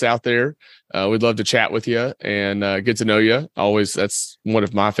see us out there, we'd love to chat with you and get to know you. Always, that's one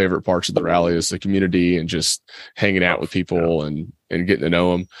of my favorite parts of the rally is the community and just hanging out with people and getting to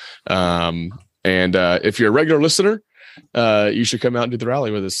know them. And if you're a regular listener, you should come out and do the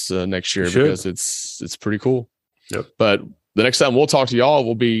rally with us next year because it's pretty cool. Yep. But the next time we'll talk to y'all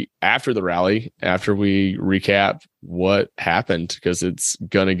will be after the rally, after we recap what happened, because it's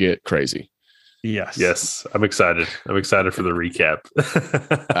going to get crazy. Yes. I'm excited. I'm excited for the recap.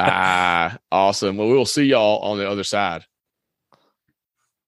 Awesome. Well, we will see y'all on the other side.